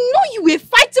 I know you were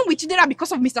fighting with Chidera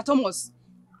because of Mr. Thomas.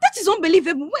 That is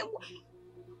unbelievable.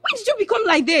 When did you become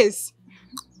like this?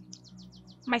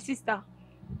 My sister,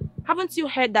 haven't you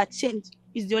heard that change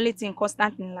is the only thing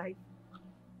constant in life?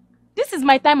 This is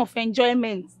my time of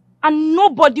enjoyment, and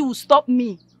nobody will stop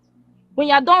me. When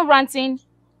you're done ranting,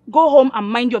 go home and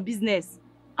mind your business.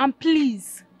 And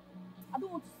please, I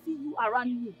don't want to see you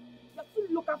around me. You're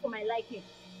too local for my liking.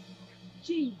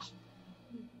 Change.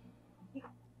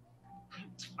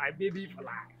 My baby for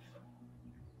life.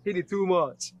 Hit it too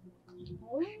much.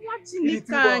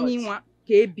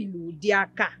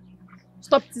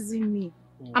 Stop teasing me.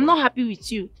 I'm not happy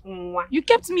with you. You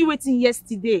kept me waiting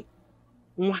yesterday.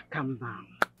 Calm down.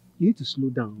 You need to slow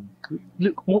down.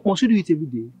 Look, must you do it every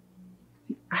day?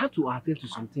 I had to attend to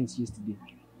some things yesterday.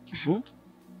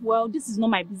 Well, this is not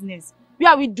my business.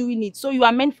 Where are we doing it? So you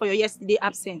are meant for your yesterday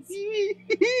absence.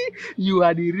 You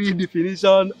are the real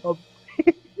definition of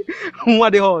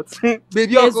what the hot.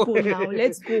 Baby, let's go now.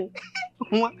 Let's go.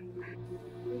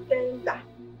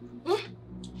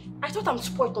 I thought I'm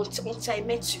spoiled until I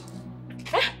met you.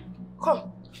 Eh?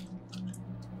 Come.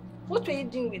 What were you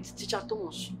doing with Teacher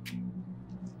Thomas?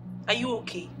 Are you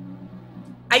okay?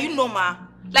 Are you normal?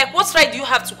 Like, what right do you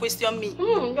have to question me?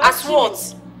 As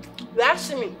what? You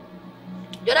asking me.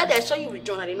 The other day I saw you with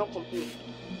John and I did not complain.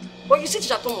 But you see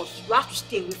Teacher Thomas, you have to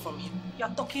stay away from him. You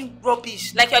are talking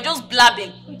rubbish. Like you're just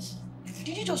blabbing. Wait,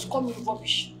 did you just call me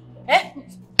rubbish? Eh?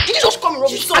 Did you just call me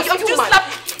rubbish? So you just slap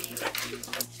me.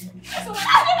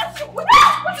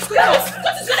 What is going on?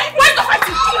 What is going on? Why are you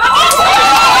fighting?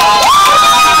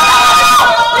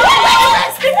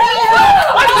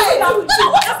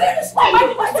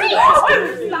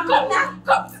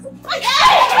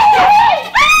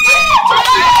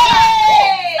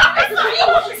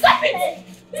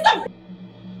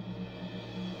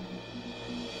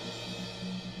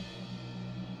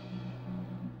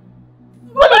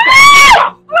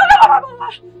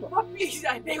 Mama, please,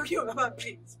 I beg you, Mama,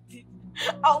 please.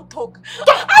 I'll talk.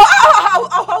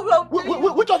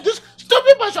 Which of these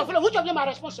stupid bunch of fellows, which of them are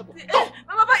responsible?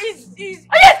 Mama, is yes,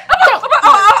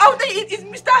 I'll tell you, it's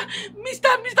Mr.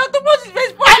 Thomas is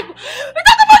responsible.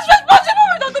 Mr. Thomas is responsible.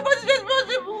 Mr. Thomas is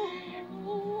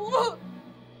responsible.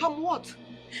 Tom what?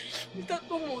 Mr.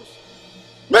 Thomas.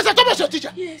 Mr. Thomas, your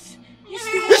teacher? Yes.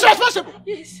 He's responsible?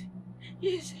 Yes.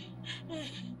 Yes.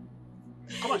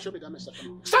 Come on, show me that Mr.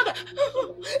 Thomas. Stand there.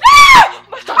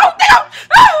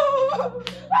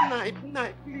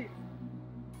 Night, please.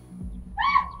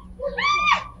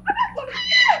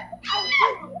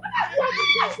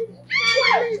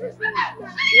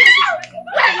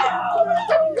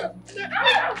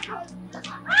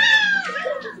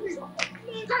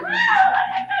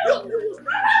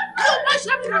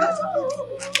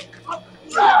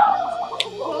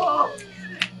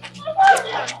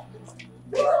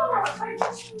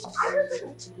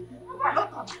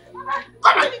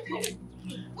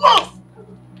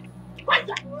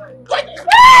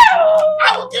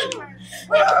 I will kill you.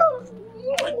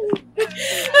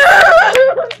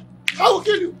 I will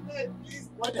kill you. Please,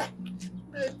 Wada.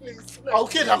 Please. I will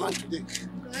kill that man today.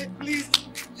 Please.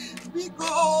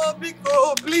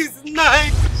 Biko, please,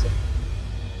 Nine.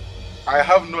 I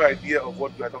have no idea of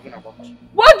what you are talking about.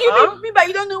 What do you mean by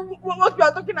you don't know what you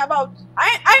are talking about?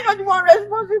 I'm not the one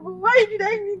responsible. Why did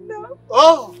I mean that?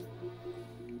 Oh,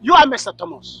 you are Mr.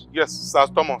 Thomas. Yes, Sir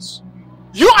Thomas.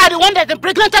 You are the one that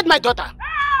impregnated my daughter.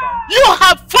 You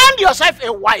have found yourself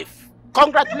a wife.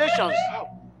 Congratulations.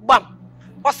 Bam.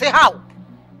 Or say how?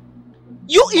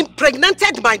 You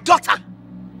impregnated my daughter.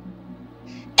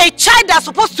 A child that's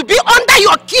supposed to be under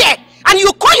your care, and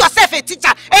you call yourself a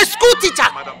teacher, a school teacher.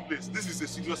 Madam, please, this is a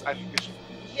serious allegation.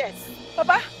 Yes.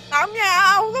 Papa,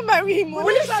 I will not marry him.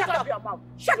 Will you shut up your mouth?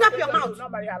 Shut up your mouth.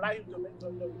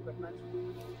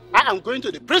 I am going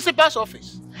to the principal's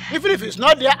office. Even if he's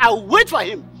not there, I will wait for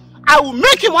him. I will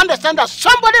make him understand that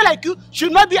somebody like you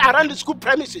should not be around the school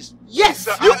premises. Yes,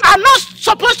 sir, you are not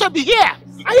supposed to be here.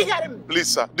 Are you hearing me? Please,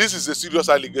 sir, this is a serious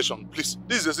allegation. Please,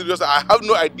 this is a serious. I have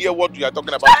no idea what you are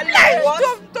talking about.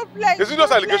 Stop lying. A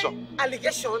serious allegation.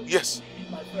 Allegation? Yes.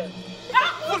 My friend.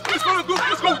 Please go with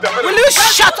that. Will you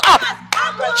shut up?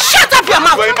 Shut up your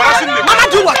mouth. You are embarrassing me. Mama,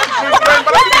 do what?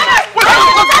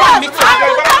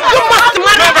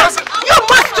 You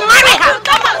must marry her.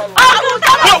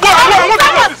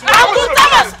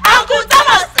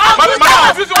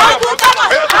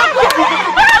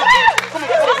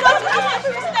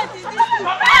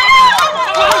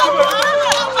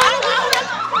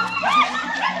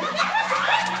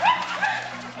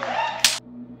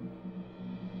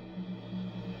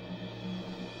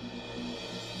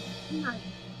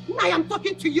 I am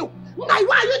talking to you. Why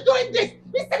are you doing this?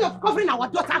 Instead of covering our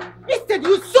daughter, instead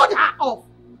you sold her off.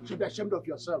 You should be ashamed of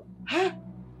yourself. Huh?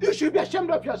 You should be ashamed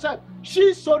of yourself.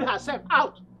 She sold herself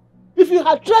out. If you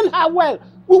had trained her well,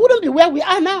 we wouldn't be where we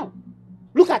are now.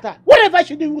 Look at her. Whatever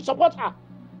she did, we would support her.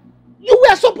 You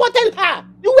were supporting her.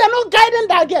 You were not guiding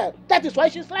that girl. That is why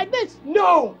she's like this.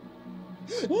 No!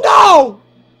 No!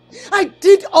 I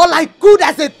did all I could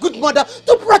as a good mother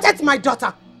to protect my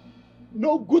daughter.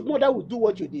 No good mother would do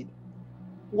what you did.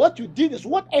 What you did is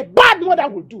what a bad mother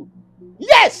would do.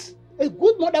 Yes! A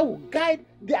good mother will guide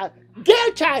their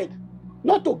girl child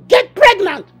not to get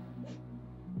pregnant.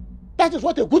 That is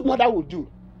what a good mother will do.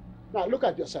 Now look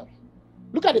at yourself.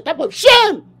 Look at the type of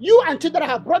shame you and Chidera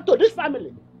have brought to this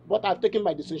family. But I've taken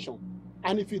my decision.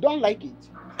 And if you don't like it,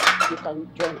 you can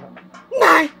join her.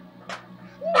 Nine!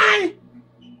 Nine!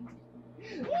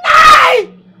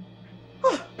 Nine!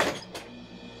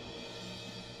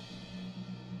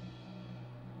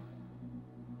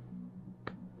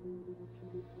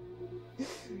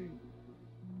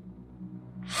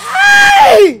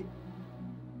 Hey!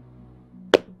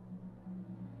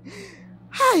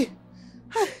 Hi!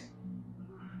 Hi!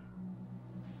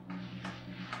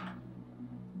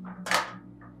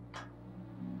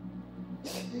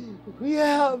 Where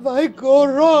have I gone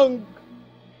wrong?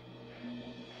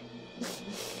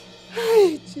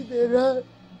 Hey, Chidera.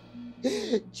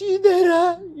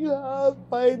 Chidera, you have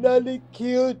finally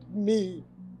killed me.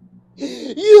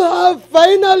 You have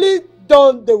finally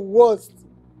done the worst.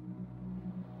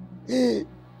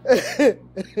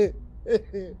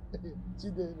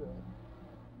 Chidera,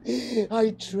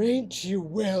 I trained you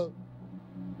well.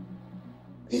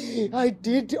 I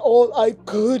did all I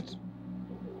could.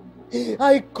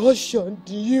 I cautioned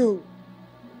you.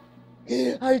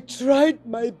 I tried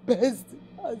my best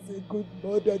as a good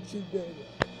mother, Chidera.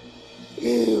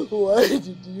 Why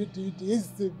did you do this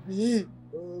to me?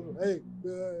 Oh my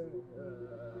God.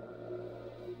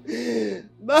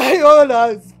 My own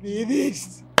has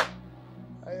finished.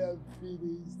 I am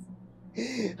finished.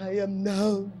 I am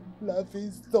now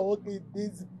laughing stock in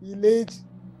this village,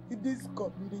 in this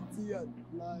community at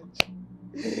large.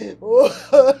 Oh.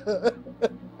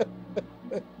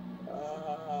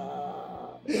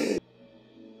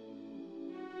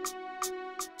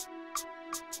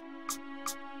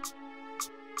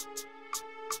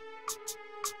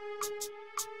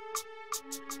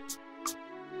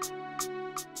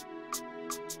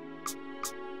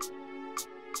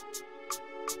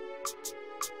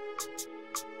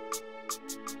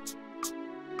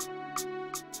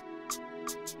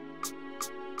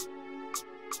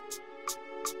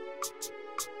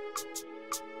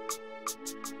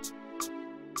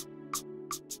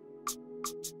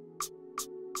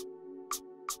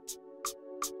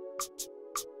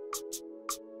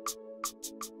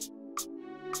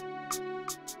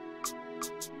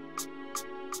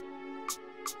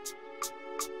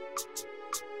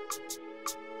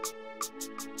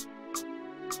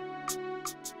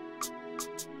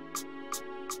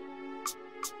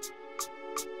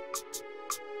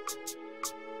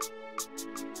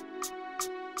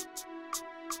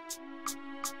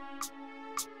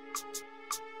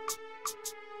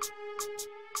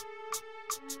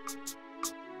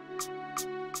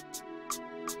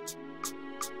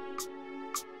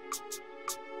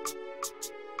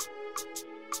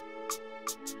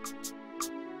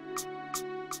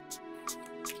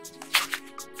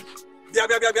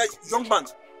 Young man,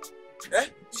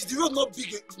 is the road not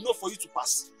big enough for you to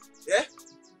pass?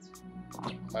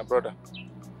 My brother,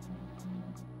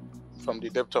 from the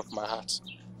depth of my heart,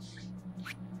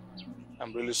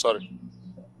 I'm really sorry.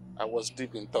 I was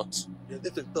deep in thought. You're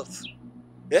deep in thought?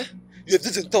 Yeah? You're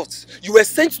deep in thought. You were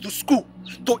sent to school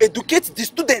to educate the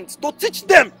students, to teach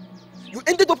them. You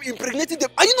ended up impregnating them.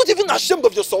 Are you not even ashamed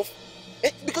of yourself?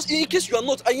 Because in case you are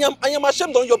not, I am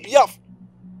ashamed on your behalf.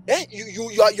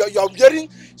 You are wearing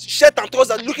shirt and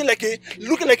trousers, looking like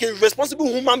a responsible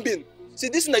human being. See,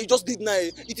 this thing that you just did now,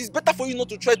 it is better for you not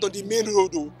to try it on the main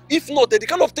road, though. If not, the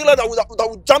kind of trailer that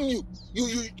will jam you.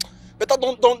 You better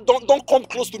don't come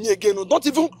close to me again. Oh. Don't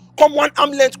even come one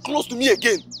arm length close to me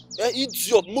again.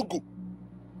 Idiot, mugu.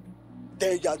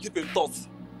 There you are, deep in thoughts.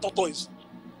 Tortoise.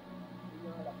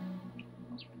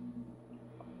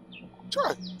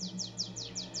 Try.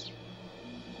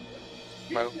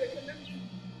 My...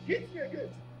 Hit me again.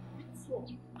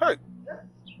 Hey.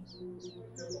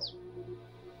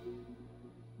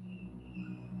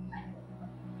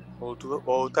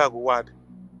 Oh, tag word.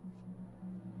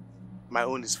 My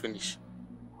own is finished.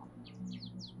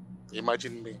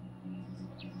 Imagine me.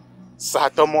 Sir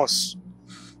Thomas.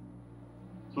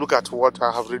 Look at what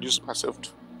I have reduced myself to.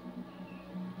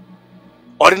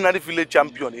 Ordinary village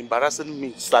champion embarrassing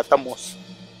me, Sir Thomas.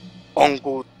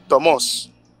 Uncle Thomas.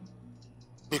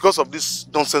 Because of this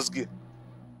nonsense game.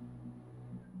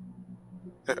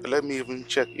 Let me even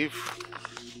check if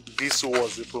this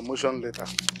was a promotion letter.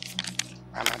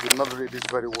 And I did not read it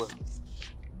very well.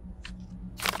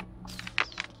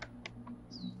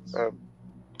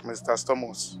 Mr.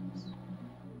 Thomas,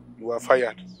 you are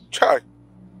fired. Chai.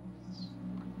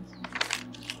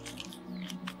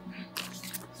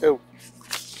 Hey.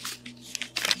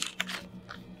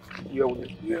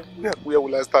 Where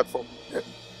will I start from? Yeah.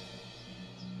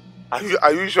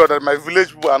 Are you sure that my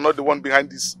village people are not the one behind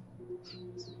this?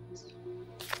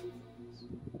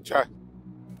 Chai.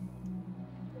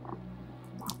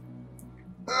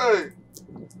 Hey!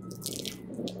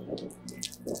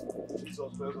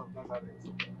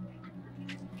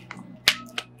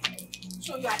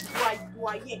 So you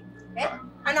are here, eh?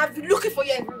 And I've been looking for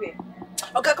you everywhere.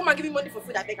 Okay, come and give me money for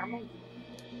food. I beg, I'm hungry.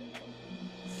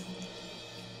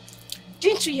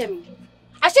 Didn't you hear me?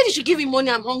 I said you should give me money.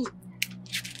 I'm hungry.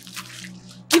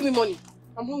 Give me money.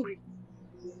 I'm hungry.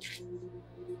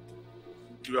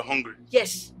 You are hungry?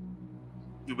 Yes.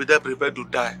 You better prepare to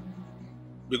die.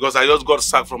 Because I just got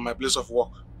sacked from my place of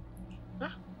work. Huh?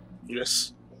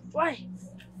 Yes. Why?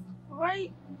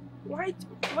 Why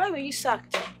were you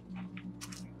sacked?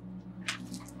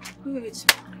 Wait.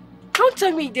 Don't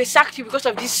tell me they sacked you because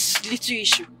of this little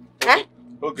issue. Huh?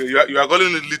 Okay, you are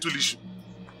calling it little issue.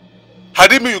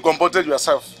 Had it mean you comported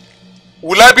yourself,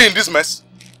 will I be in this mess?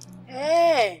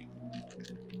 Hey.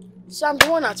 So I'm the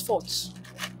one at fault.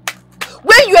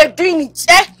 When you were doing it,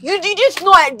 you didn't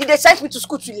know they sent me to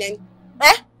school to learn.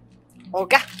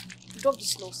 Okay? Drop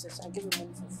this nonsense and give me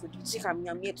money for food. You think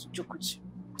I'm here to joke with you?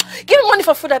 Give me money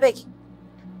for food, I beg.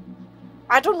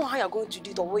 I don't know how you're going to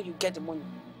do it or where you get the money.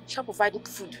 You shall provide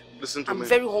food. Listen to me. I'm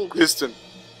very hungry. Listen,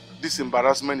 this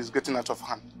embarrassment is getting out of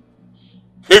hand.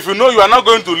 If you know you are not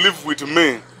going to live with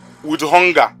me with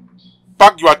hunger,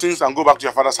 pack your things and go back to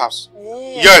your father's house.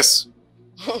 Hey. Yes.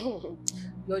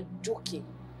 You're joking.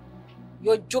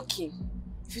 You're joking.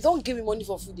 If you don't give me money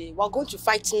for food, we're going to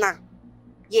fight now.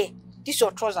 Yeah, this is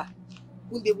your trouser.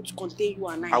 Won't be able to contain you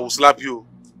and I. I will slap you.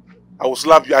 I will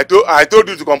slap you. I told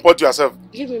you to comport yourself.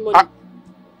 Give me money.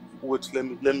 Wait,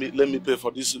 let me pay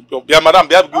for this. Yeah, madam,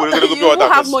 you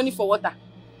don't have money for water.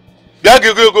 Yeah,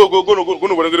 go pay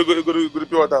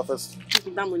water first. Give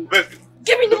me that money.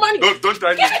 Give me the money. Don't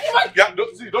try me. Give me the money. Yeah,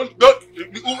 don't.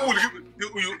 You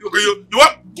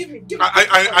what? Give me.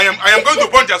 I am going to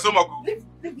punch your stomach.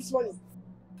 Leave this money.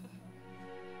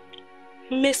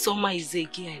 Mesoma is a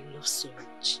girl I love so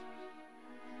much.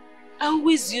 I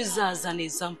always use her as an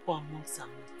example amongst her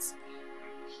mates.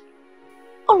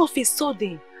 All of a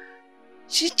sudden,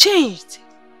 she changed.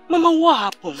 Mama, what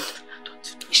happened?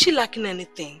 Is she lacking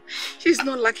anything? She's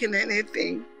not lacking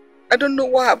anything. I don't know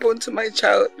what happened to my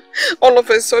child. All of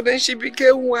a sudden, she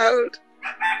became wild.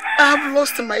 I have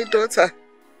lost my daughter.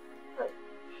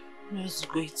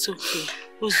 Ozugbo, it's okay.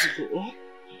 Ozugbo,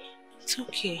 it's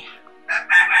okay.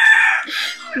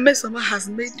 Mesoma has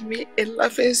made me a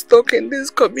laughing stock in this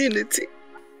community.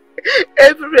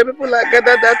 Everywhere people are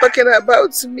gathered, they're talking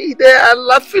about me. They are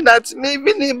laughing at me,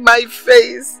 even in my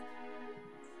face.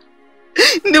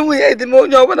 I don't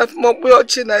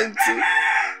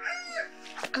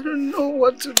know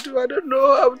what to do. I don't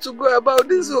know how to go about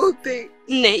this whole thing.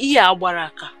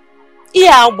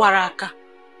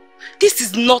 This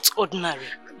is not ordinary.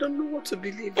 I don't know what to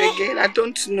believe again. I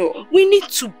don't know. We need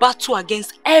to battle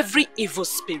against every evil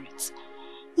spirit.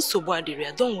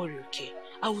 Don't worry, okay?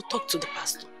 I will talk to the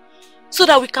pastor so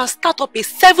that we can start up a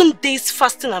 7 days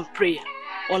fasting and prayer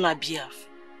on our behalf.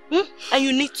 And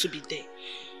you need to be there.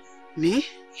 Me?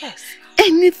 Yes.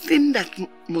 Anything that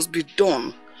must be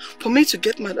done for me to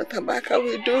get my daughter back, I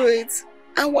will do it.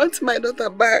 I want my daughter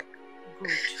back.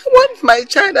 Good. I want my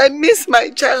child. I miss my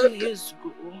child. Yes,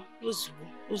 go.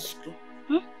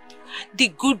 The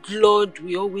good Lord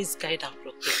will always guide and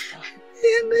protect her.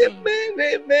 Amen.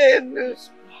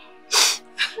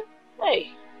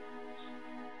 Hey.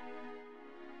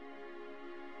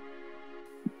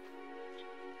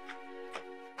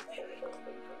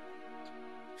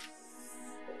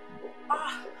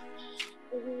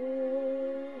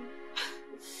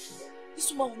 This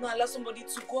woman will not allow somebody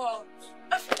to go out.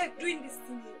 I feel like doing this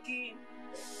thing again.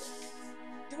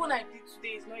 The one I did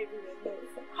today is not even enough.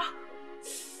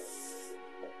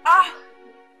 Oh.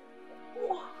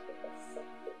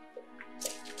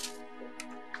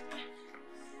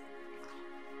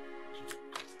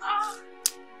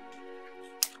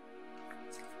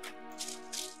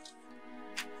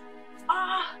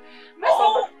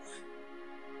 Oh.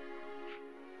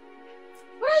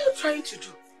 What are you trying to do?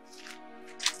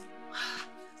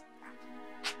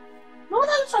 What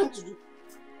are you trying to do?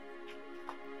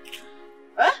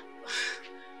 Huh?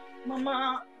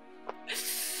 Mama.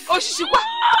 Oh, Shishi, what?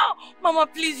 Mama,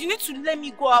 please, you need to let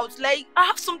me go out. Like, I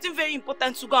have something very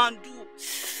important to go and do.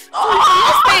 So you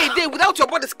cannot stay a day without your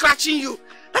body scratching you.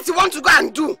 That's what you want to go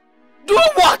and do. Do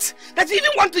what? That you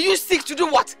even want to use stick to do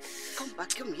what? Come back,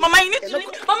 come here. Mama, you need to leave.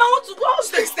 Mama, I want to go.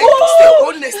 Stay, stay,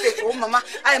 Oh. stay. Oh, Mama,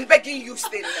 I am begging you,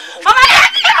 stay. Mama,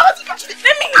 I want to go.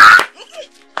 Let me.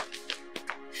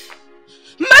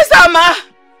 Mesama!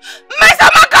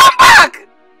 Mesama, come back!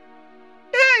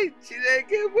 Hey,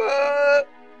 Chineke,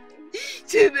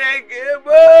 Chineke,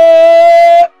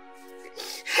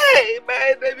 hey,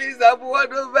 my name is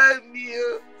Abuwan over me.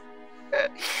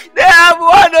 They have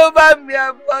won over me.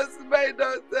 I've lost my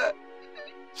daughter.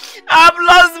 I've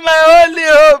lost my only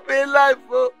hope in life.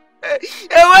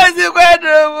 And what's it going to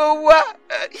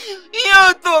do?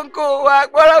 You don't go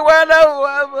work, but I want to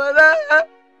work.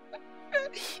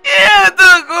 You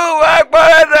don't go work, but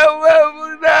I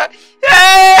want to work.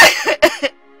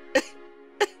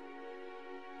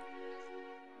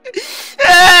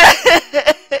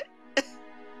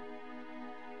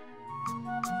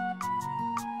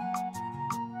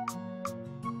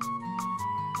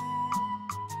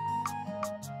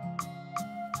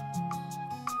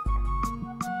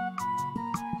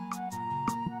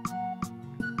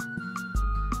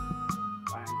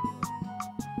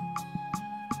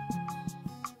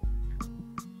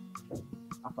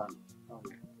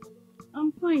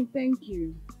 I'm fine, thank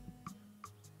you.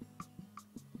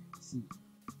 See,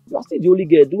 you are still the only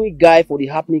girl doing guy for the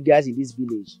happening guys in this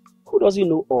village. Who doesn't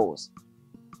know us?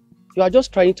 You are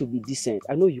just trying to be decent.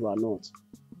 I know you are not.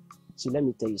 See, let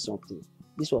me tell you something.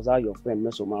 This was how your friend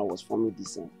Mesoma was forming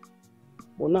decent.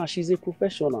 But now she's a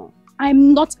professional.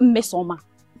 I'm not Mesoma.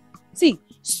 See,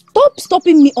 stop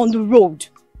stopping me on the road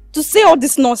to say all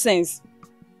this nonsense.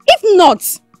 If not,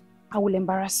 I will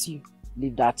embarrass you.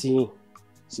 Leave that in.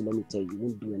 See, let me tell you, you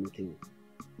won't do anything.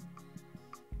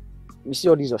 You see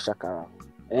all this your shakara,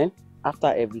 eh? After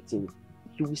everything,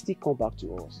 you will still come back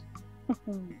to us.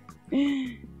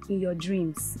 In your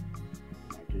dreams.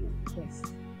 My dream. Yes.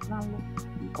 Now look.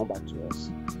 You come back to us.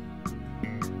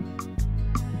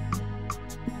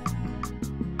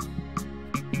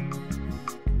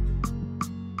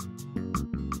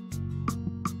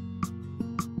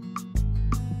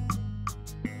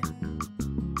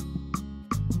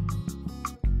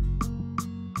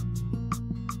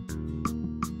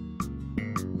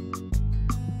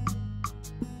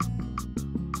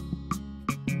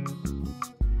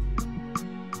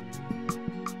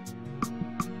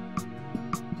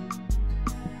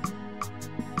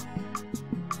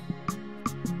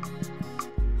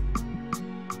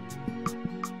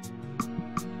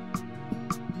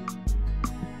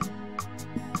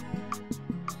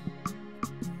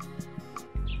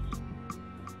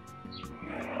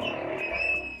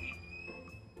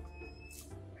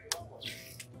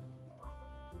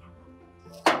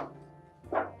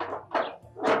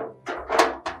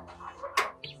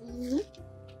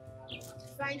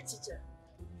 Teacher.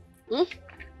 You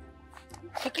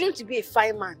claim to be a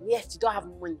fine man, yet you don't have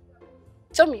money.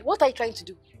 Tell me, what are you trying to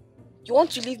do? You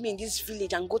want to leave me in this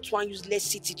village and go to one useless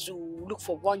city to look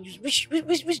for one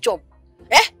which job?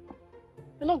 Eh?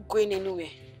 You're not going anywhere.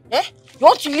 Eh? You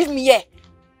want to leave me here?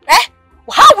 Eh?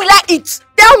 How will I eat?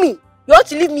 Tell me. You want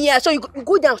to leave me here so you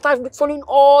go there and start following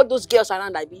all those girls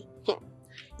around, Abi?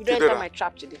 You don't enter my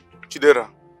trap today. Chidera,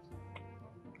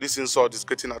 this insult is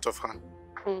getting out of hand.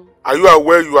 Are you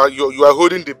aware you are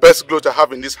holding the best clothes I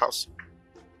have in this house?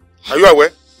 Are you aware?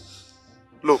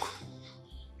 Look,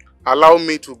 allow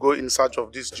me to go in search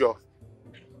of this job.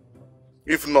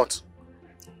 If not,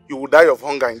 you will die of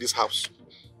hunger in this house.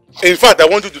 In fact, I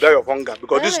want you to die of hunger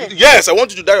because yes, I want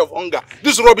you to die of hunger.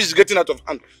 This rubbish is getting out of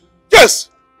hand.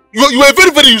 Yes, you are a very,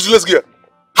 very useless girl.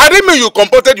 Had it meant you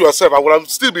comported yourself, I would have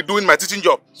still be doing my teaching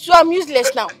job. So I'm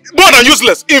useless now? More than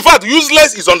useless. In fact,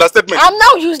 useless is understatement. I'm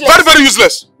now useless. Very, very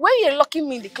useless. When you're locking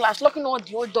me in the class, locking all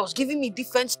the old doors, giving me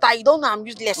different style, you don't know I'm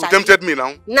useless. You tempted me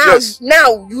now.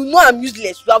 Now you know I'm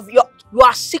useless. You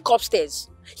are sick upstairs.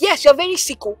 Yes, you're very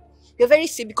sick. Oh. You're very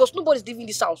sick because nobody's leaving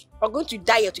this house. We're going to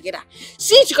die here together.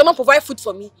 Since you cannot provide food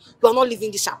for me, you are not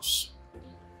leaving this house.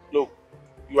 Look,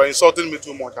 you are insulting me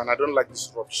too much and I don't like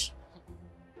this rubbish.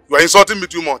 You are insulting me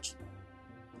too much.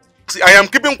 See, I am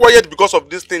keeping quiet because of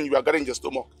this thing you are getting in your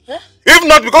stomach. Huh? If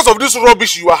not because of this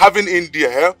rubbish you are having in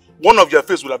there, one of your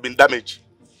face would have been damaged.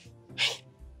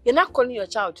 You're not calling your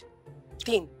child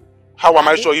thing. How am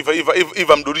I sure if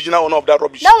I'm the original owner of that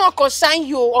rubbish? That won't concern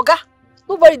you, Oga.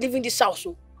 Nobody living this house.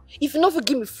 So. If you not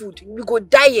give me food, we go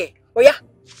die here. Oh yeah,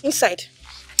 inside.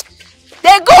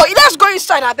 There go. Let's go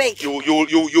inside, I beg. You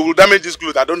will damage this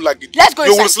clothes. I don't like it. Let's go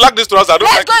inside. You will slack this trousers. I don't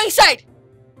like it. Let's go inside.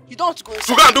 You don't want to go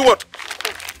inside. To go and do what?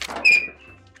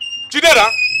 Chidera.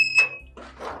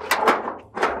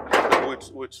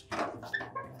 Wait.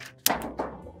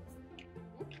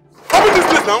 Open this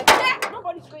place now. Yeah,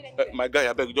 nobody's going going anywhere. My guy,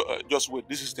 I beg, just wait.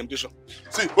 This is temptation.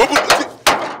 See, open the see,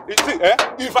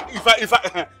 if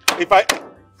I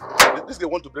this guy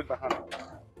want to break my hand.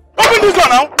 Open this door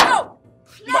now. No,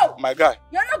 no. My guy.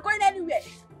 You're not going anywhere.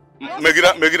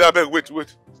 Megida, I beg, wait.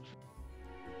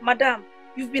 Madam,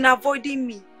 you've been avoiding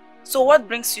me. So what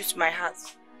brings you to my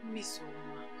house? Miss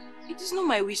Oma, it is not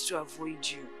my wish to avoid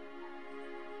you.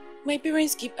 My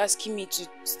parents keep asking me to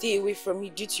stay away from you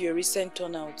due to your recent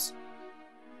turnout.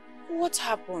 What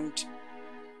happened?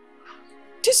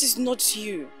 This is not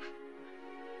you.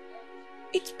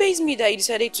 It pains me that you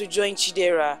decided to join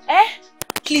Chidera.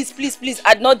 Please,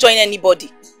 I'd not join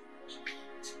anybody.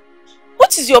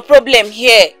 What is your problem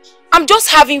here? I'm just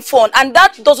having fun and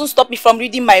that doesn't stop me from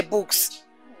reading my books.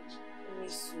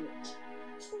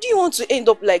 Do you want to end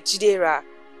up like Chidera?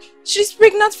 She's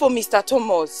pregnant for Mr.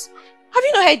 Thomas. Have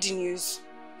you not heard the news?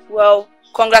 Well,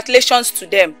 congratulations to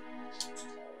them.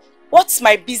 What's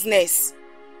my business?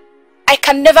 I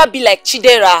can never be like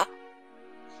Chidera.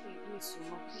 Meso,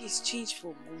 please change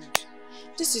for good.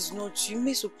 This is not you,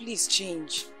 Meso, please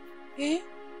change. Eh?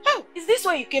 Oh, is this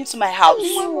why you came to my house?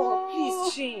 Mama,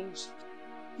 please change.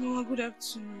 Mama, good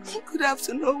afternoon. Good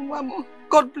afternoon, Mama.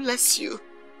 God bless you.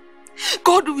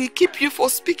 God will keep you for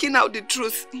speaking out the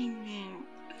truth. Amen.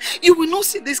 You will not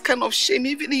see this kind of shame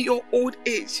even in your old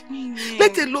age. Amen.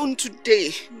 Let alone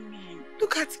today. Amen.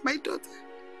 Look at my daughter.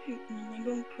 Hey, Mama,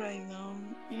 don't cry now.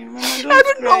 Hey, Mama, I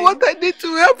don't know what I need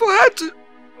to help for her to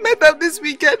make up this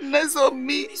wickedness on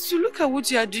me. So look at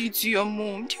what you are doing to your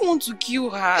mom. Do you want to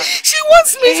kill her? She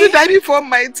wants me to die before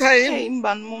my time. Hey,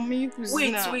 Mommy,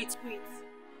 wait.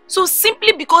 So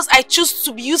simply because I choose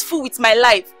to be useful with my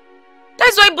life,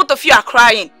 that's why both of you are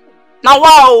crying. Now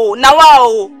wow.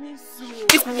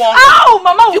 Pick one. Ow,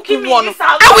 Mama will kill me in this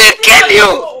house. I will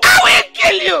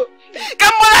kill you.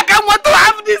 Come want to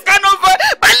have this kind of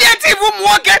palliative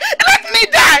work. Let me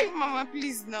die. Mama,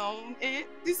 please now.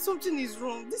 Something is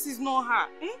wrong. This is not her.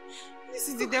 This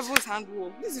is the devil's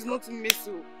handwork. This is not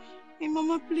Meso. Hey,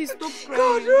 Mama, please stop crying.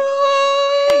 God, no.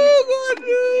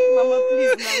 Mama,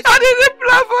 please now. I didn't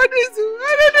plan for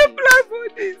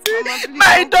this. Mama,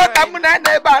 my daughter, I'm not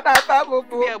never that time.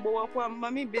 Yeah, but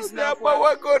Mommy, business.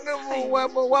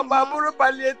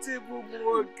 Palliative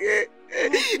okay.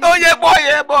 Oh yeah, boy,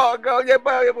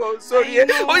 sorry.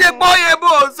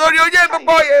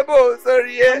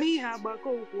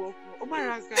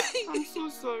 I'm so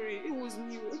sorry. It was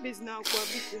me. It's now Mama.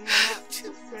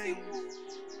 Stop crying.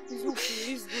 It's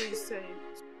okay. Let's go inside.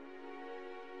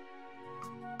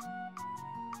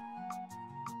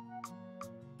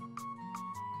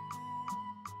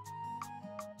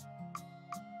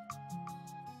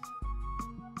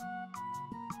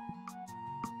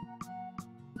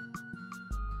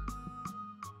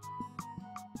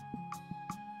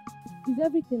 Is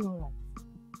everything alright?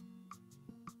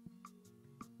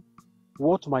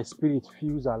 What my spirit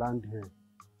feels around here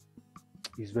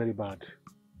is very bad.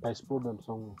 There's problem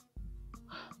somewhere.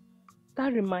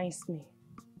 That reminds me.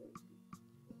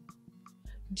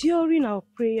 During our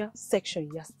prayer section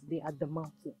yesterday at the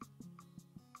mountain,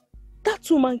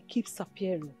 that woman keeps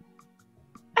appearing.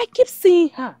 I keep seeing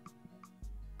her.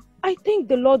 I think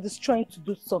the Lord is trying to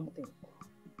do something.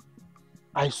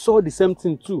 I saw the same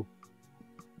thing too.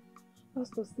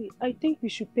 Pastor, see, I think we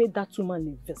should pay that woman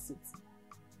a visit.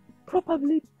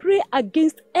 Probably pray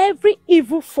against every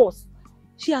evil force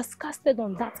she has casted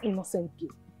on that innocent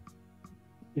girl.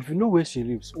 If you know where she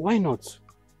lives, why not?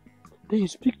 Then you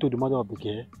speak to the mother of the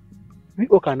girl. We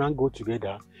all can now go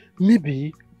together.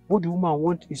 Maybe what the woman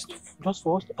wants is just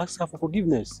for us to ask her for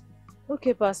forgiveness.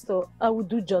 Okay, Pastor, I will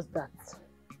do just that.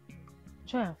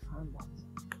 Try and find out.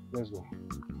 Let's go.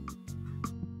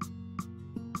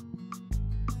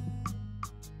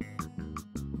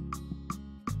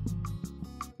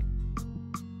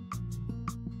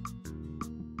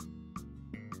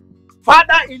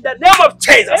 Father, in the name of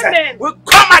Jesus, we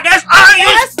come against all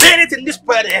you spirits in this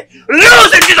body.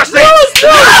 Lose in Jesus' name. Lose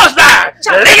that.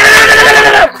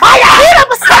 Fire!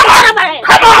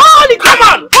 Come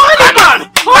on!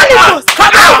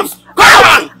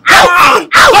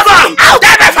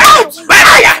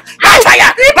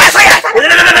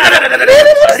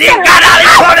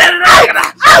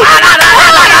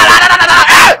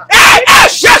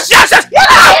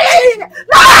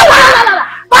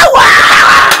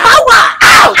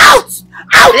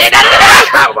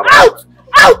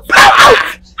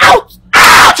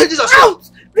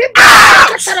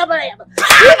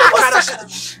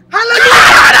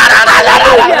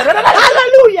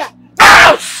 Hallelujah!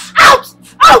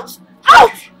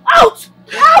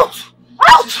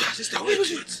 Sister, wait.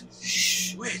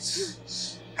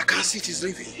 I can't see it. He's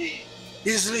leaving.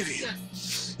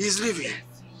 He's leaving.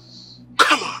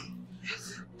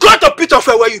 to pit of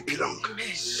where you belong.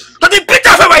 To the pit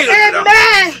of where you belong.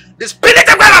 Amen. The spirit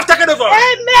of God have taken over.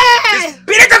 Amen. The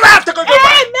spirit of God have taken over.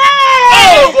 Amen.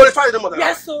 Oh, glorify the name of the Lord.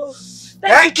 Yes, sir.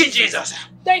 Thank you, Jesus.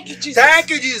 Thank you, Jesus. Thank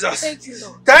you, Jesus. Thank you,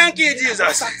 Lord. Thank you,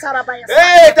 Jesus.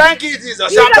 Hey, thank you,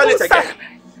 Jesus. You have done it again.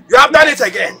 You have done it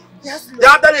again. Yes, Lord. You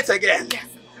have done it again.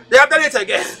 You have done it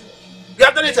again. You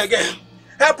have done it again.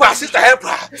 Help her, sister, help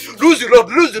her. Lose the rope,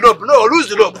 lose the rope. No, lose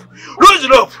the rope. Lose the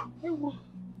rope.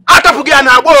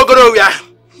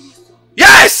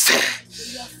 Yes!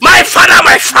 My father,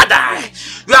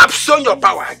 you have shown your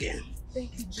power again.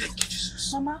 Thank you,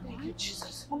 Jesus. Mama, thank you,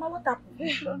 Jesus. Mama, what happened?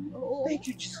 Thank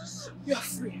you, Jesus. You are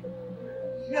free.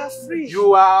 You are free.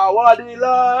 You are worthy,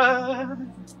 Lord.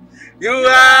 You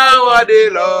are worthy,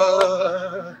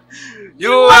 Lord.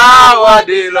 You are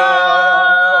worthy,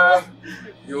 Lord.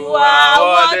 You are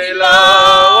worthy,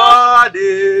 Lord.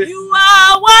 You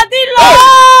are worthy,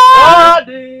 Lord.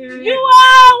 You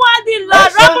are worthy,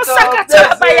 Lord.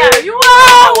 You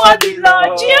are worthy,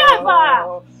 Lord.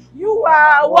 Jehovah. You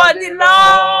are worthy,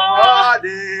 Lord.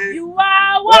 You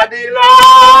are worthy,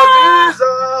 Lord.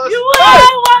 You are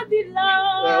worthy,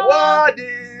 Lord.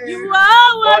 You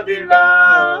are worthy,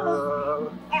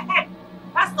 Lord.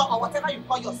 Pastor, or whatever you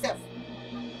call yourself,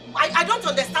 I don't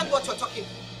understand what you're talking.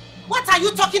 What are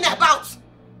you talking about?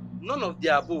 None of the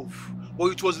above.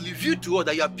 But it was revealed to us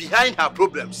that you are behind her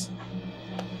problems.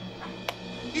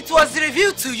 It was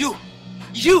revealed to you.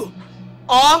 You.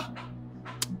 Or,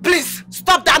 please,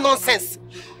 stop that nonsense.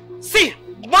 See,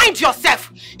 mind yourself.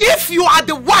 If you are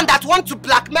the one that wants to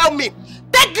blackmail me,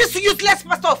 take this useless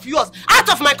pastor of yours out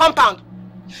of my compound.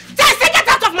 Say, get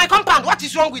out of my compound. What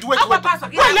is wrong with wait,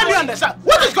 let me understand.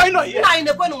 What is going on here?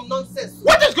 Nonsense.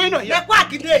 What is going on here?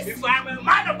 If I'm a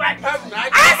man of my heaven, I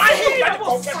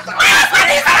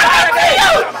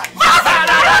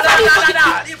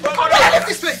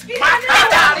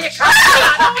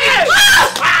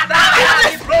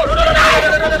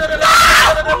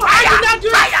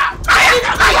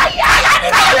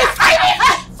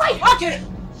Okay,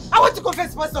 I want to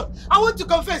confess, Pastor. I want to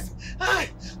confess.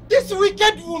 This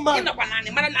wicked woman.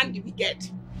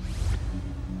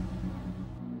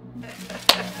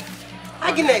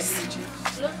 Agnes.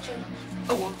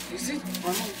 Oh, is it?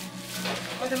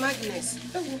 Madam Agnes.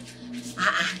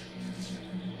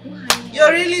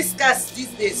 You're really scarce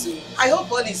these days. So I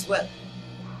hope all is well.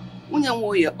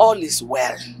 Unyamoye, all is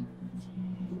well.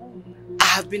 I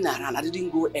have been around. I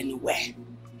didn't go anywhere.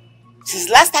 Since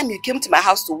last time you came to my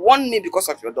house to warn me because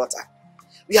of your daughter,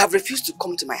 you have refused to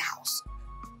come to my house.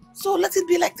 So let it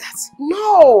be like that.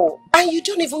 No, and you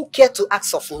don't even care to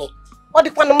ask of me. What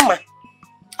the Panama?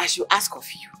 I should ask of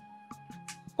you.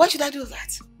 Why should I do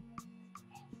that?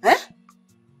 Eh?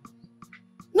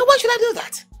 No, why should I do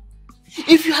that?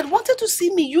 If you had wanted to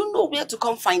see me, you know where to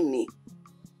come find me.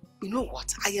 You know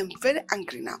what? I am very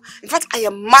angry now. In fact, I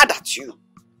am mad at you.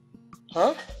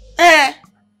 Huh?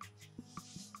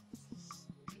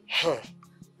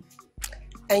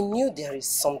 I knew there is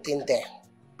something there.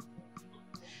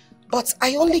 But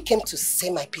I only came to say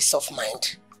my peace of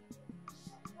mind.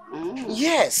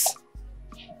 Yes.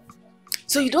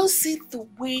 So you don't see the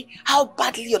way how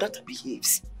badly your daughter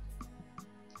behaves?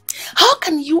 How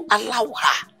can you allow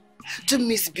her to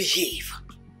misbehave?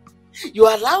 You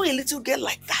allow a little girl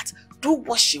like that do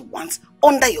what she wants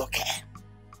under your care.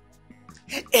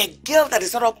 A girl that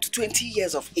is not up to 20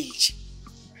 years of age.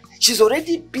 She's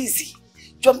already busy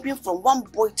jumping from one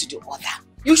boy to the other.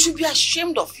 You should be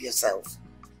ashamed of yourself.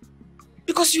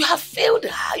 Because you have failed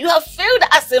her. You have failed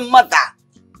as a mother.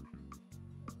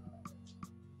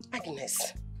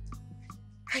 Agnes,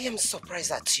 I am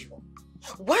surprised at you.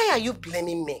 Why are you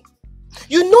blaming me?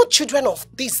 You know children of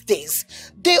these days,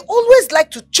 they always like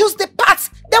to choose the path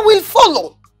they will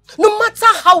follow, no matter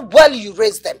how well you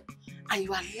raise them. And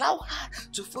you allow her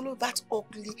to follow that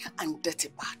ugly and dirty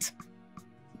path.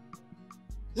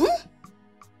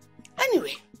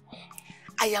 Anyway,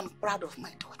 I am proud of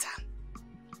my daughter.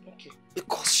 Okay.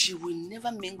 Because she will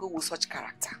never mingle with such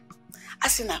character.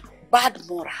 As in a bad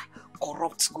moral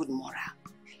corrupts good moral.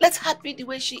 Let her be the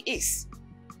way she is.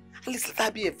 At least let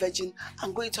her be a virgin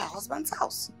and go into her husband's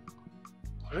house.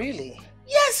 Really?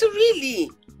 Yes, really.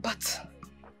 But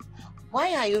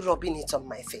why are you rubbing it on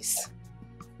my face?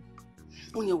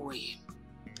 Unyewoye,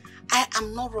 I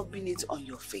am not rubbing it on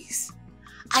your face.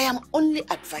 I am only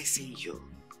advising you.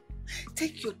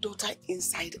 Take your daughter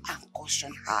inside and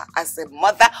caution her as a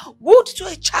mother would to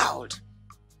a child.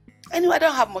 Anyway, I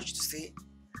don't have much to say.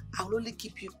 I will only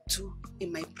keep you two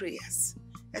in my prayers.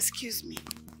 Excuse me.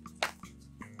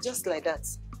 Just like that.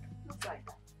 Just like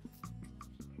that.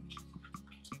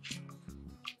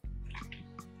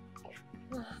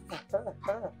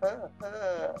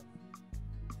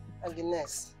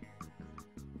 Agnes.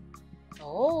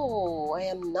 Oh, I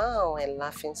am now a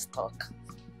laughing stock.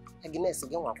 Agnes,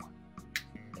 again,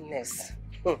 Agnes.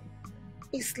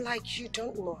 It's like you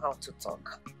don't know how to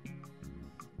talk.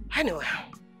 Anyway,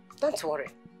 don't worry.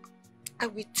 I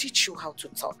will teach you how to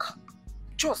talk.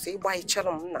 Just say why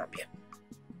Nabia.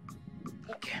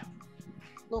 Okay,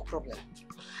 no problem.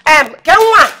 Give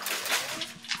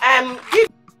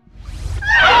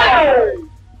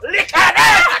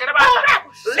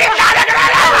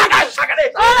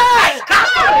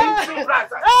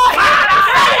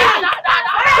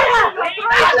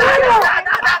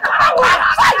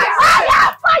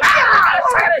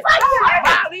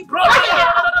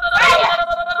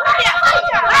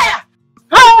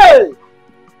Hey!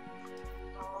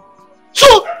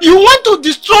 So you want to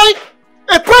destroy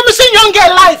a promising young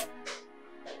girl life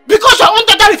because your own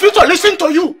daughter refused to listen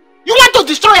to you? You want to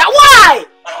destroy her? Why?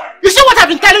 You see what I've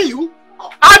been telling you?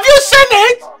 Have you seen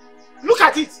it? Look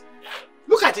at it.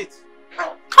 Look at it.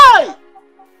 Hi.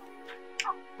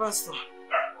 Pastor,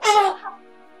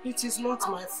 it is not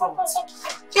my fault.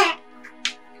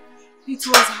 It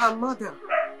was her mother.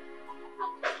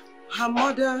 Her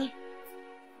mother,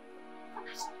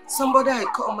 somebody I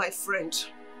call my friend.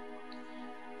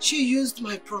 She used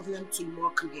my problem to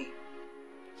mock me.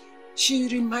 She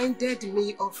reminded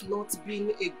me of not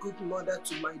being a good mother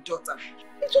to my daughter.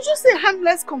 It was just a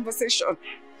harmless conversation.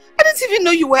 I didn't even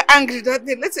know you were angry that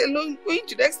day, let alone going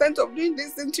to the extent of doing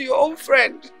this thing to your own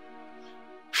friend.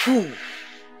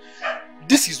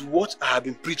 This is what I have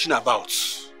been preaching about.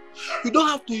 You don't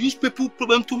have to use people's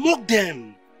problem to mock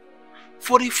them.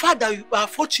 For the fact that you are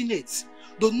fortunate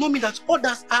does not mean that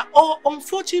others are all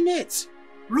unfortunate.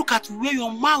 Look at where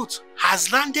your mouth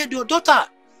has landed your daughter.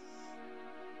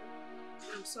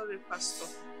 I'm sorry, Pastor.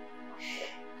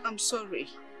 I'm sorry.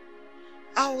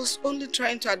 I was only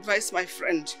trying to advise my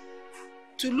friend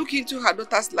to look into her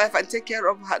daughter's life and take care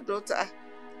of her daughter.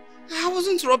 I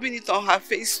wasn't rubbing it on her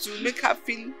face to make her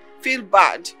feel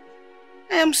bad.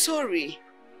 I am sorry.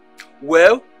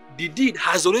 Well, the deed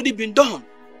has already been done.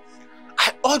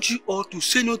 I urge you all to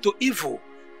say no to evil.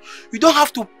 You don't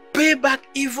have to pay back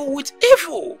evil with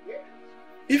evil.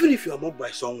 Even if you are mocked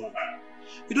by someone,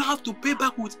 you don't have to pay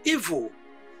back with evil.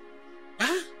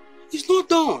 Huh? It's not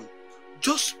done.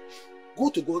 Just go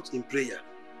to God in prayer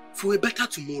for a better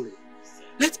tomorrow.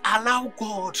 Let's allow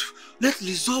God, let's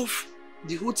resolve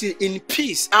the whole thing in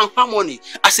peace and harmony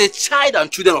as a child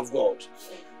and children of God.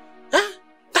 Huh?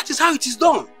 That is how it is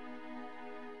done.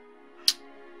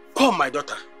 Come, my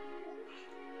daughter.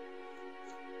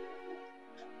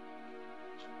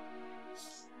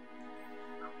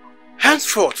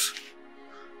 Henceforth,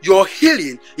 your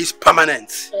healing is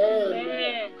permanent.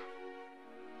 Amen.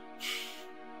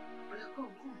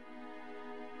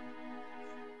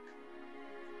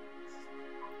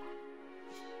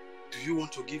 Do you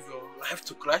want to give your life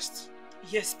to Christ?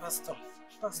 Yes, Pastor.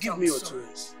 Give me your two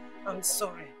hands. I'm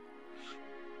sorry.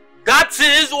 That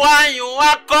is why you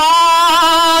are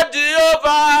called Jehovah.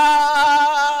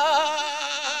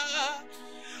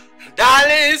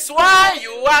 That is why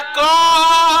you are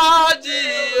called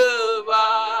Jehovah.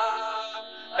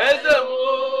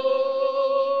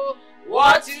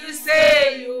 What you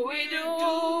say you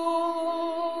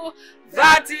will do,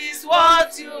 that is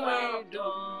what you will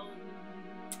do.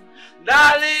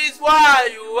 That is why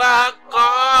you are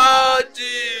called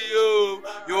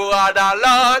Jehovah. You are the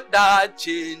Lord that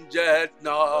changeth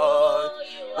not.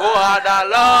 You are the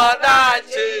Lord that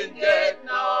changeth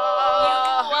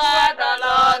not. You are the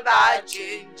Lord that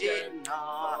changeth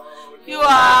not. You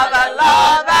are the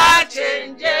Lord that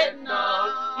changeth not.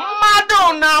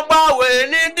 Madonna bawe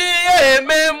nidi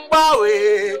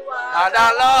emembawe. You are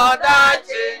the Lord that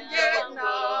changeth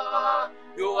not.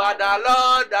 You are the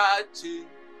Lord that changeth.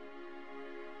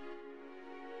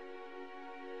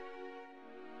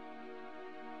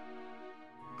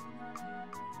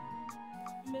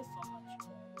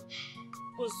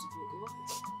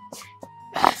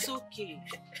 It's okay.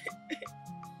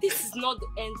 This is not the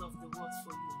end of the world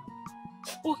for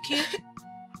you. Okay?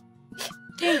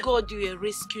 Thank God you were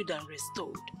rescued and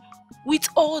restored. With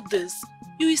all this,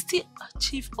 you will still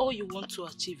achieve all you want to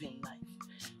achieve in life.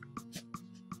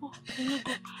 Oh, go.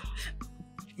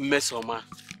 Mesoma,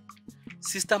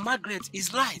 Sister Margaret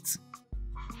is right.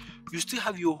 You still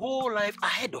have your whole life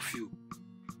ahead of you.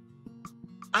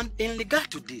 And in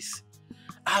regard to this,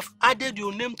 I have added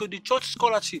your name to the church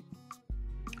scholarship.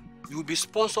 You will be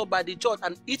sponsored by the church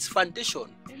and its foundation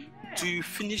till you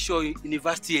finish your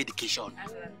university education.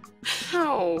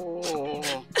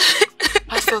 Oh,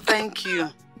 Pastor, thank you.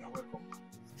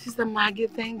 Sister Maggie,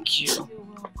 thank you. You're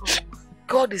welcome.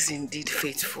 God is indeed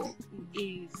faithful.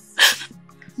 He is.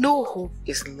 No hope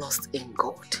is lost in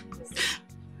God.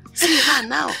 See her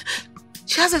now.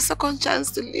 She has a second chance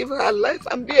to live her life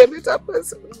and be a better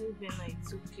person.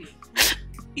 It's okay.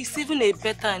 It's even a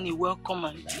better and a welcome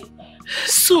idea.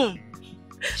 Soon,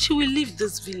 she will leave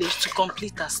this village to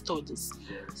complete her studies.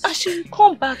 And she will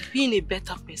come back being a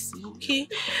better person, okay?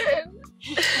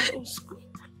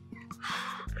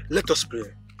 Let us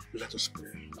pray. Let us pray.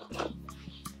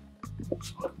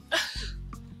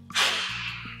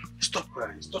 Stop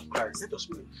crying. Stop crying. Let us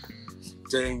pray.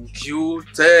 Thank you,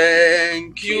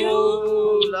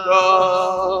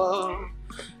 Lord.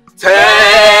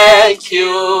 Thank you,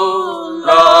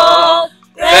 Lord.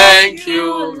 Thank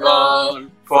you, Lord,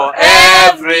 for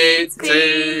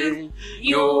everything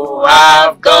you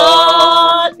have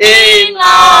done in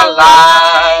our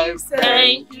lives.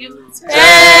 Thank you, Lord.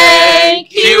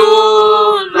 Thank you,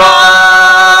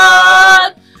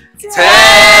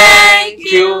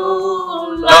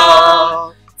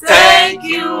 Lord. Thank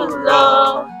you,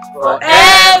 Lord, for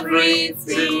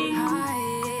everything.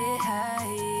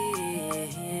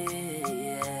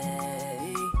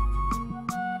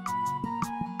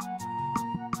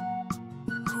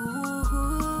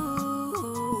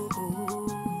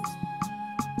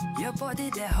 Your body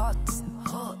they hot.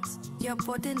 Your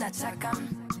body not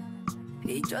chakam.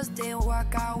 It just they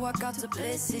walk out to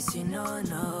places you know,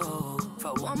 no.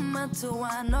 For one man to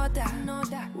another,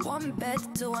 one bed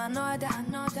to another.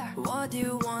 What do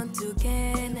you want to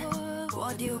gain?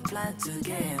 What do you plan to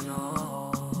gain?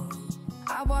 Oh,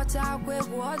 I watch out with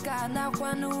what gana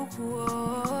kwanuku.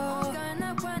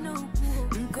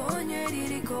 Nkonye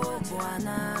diriko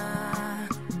bwana.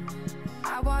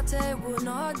 I watch it with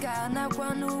no gana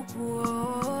kwanuku.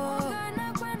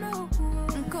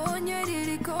 Nkonye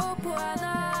diriko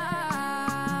bwana.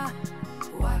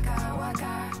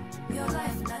 Waka, your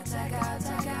life not taga.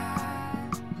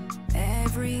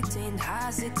 Everything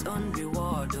has its own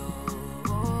reward.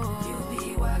 Oh, you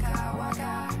be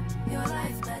waka, your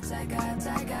life not taga.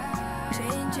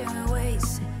 Change your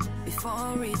ways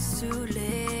before it's too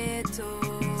late.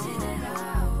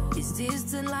 Oh, is this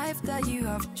the life that you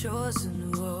have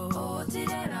chosen? Oh,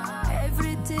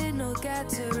 everything will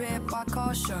get a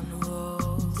repercussion.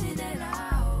 Oh,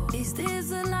 is this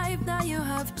the life that you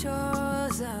have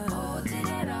chosen? Oh,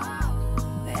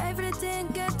 everything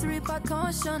gets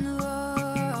repercussion.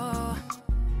 Oh,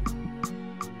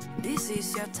 this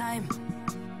is your time.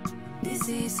 This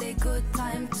is a good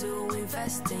time to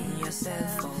invest in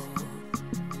yourself. Oh,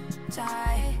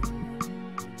 try.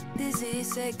 This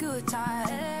is a good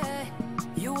time.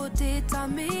 You will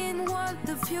determine what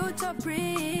the future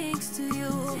brings to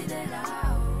you.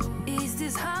 Is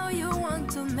this how you want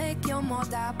to make your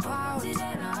mother proud?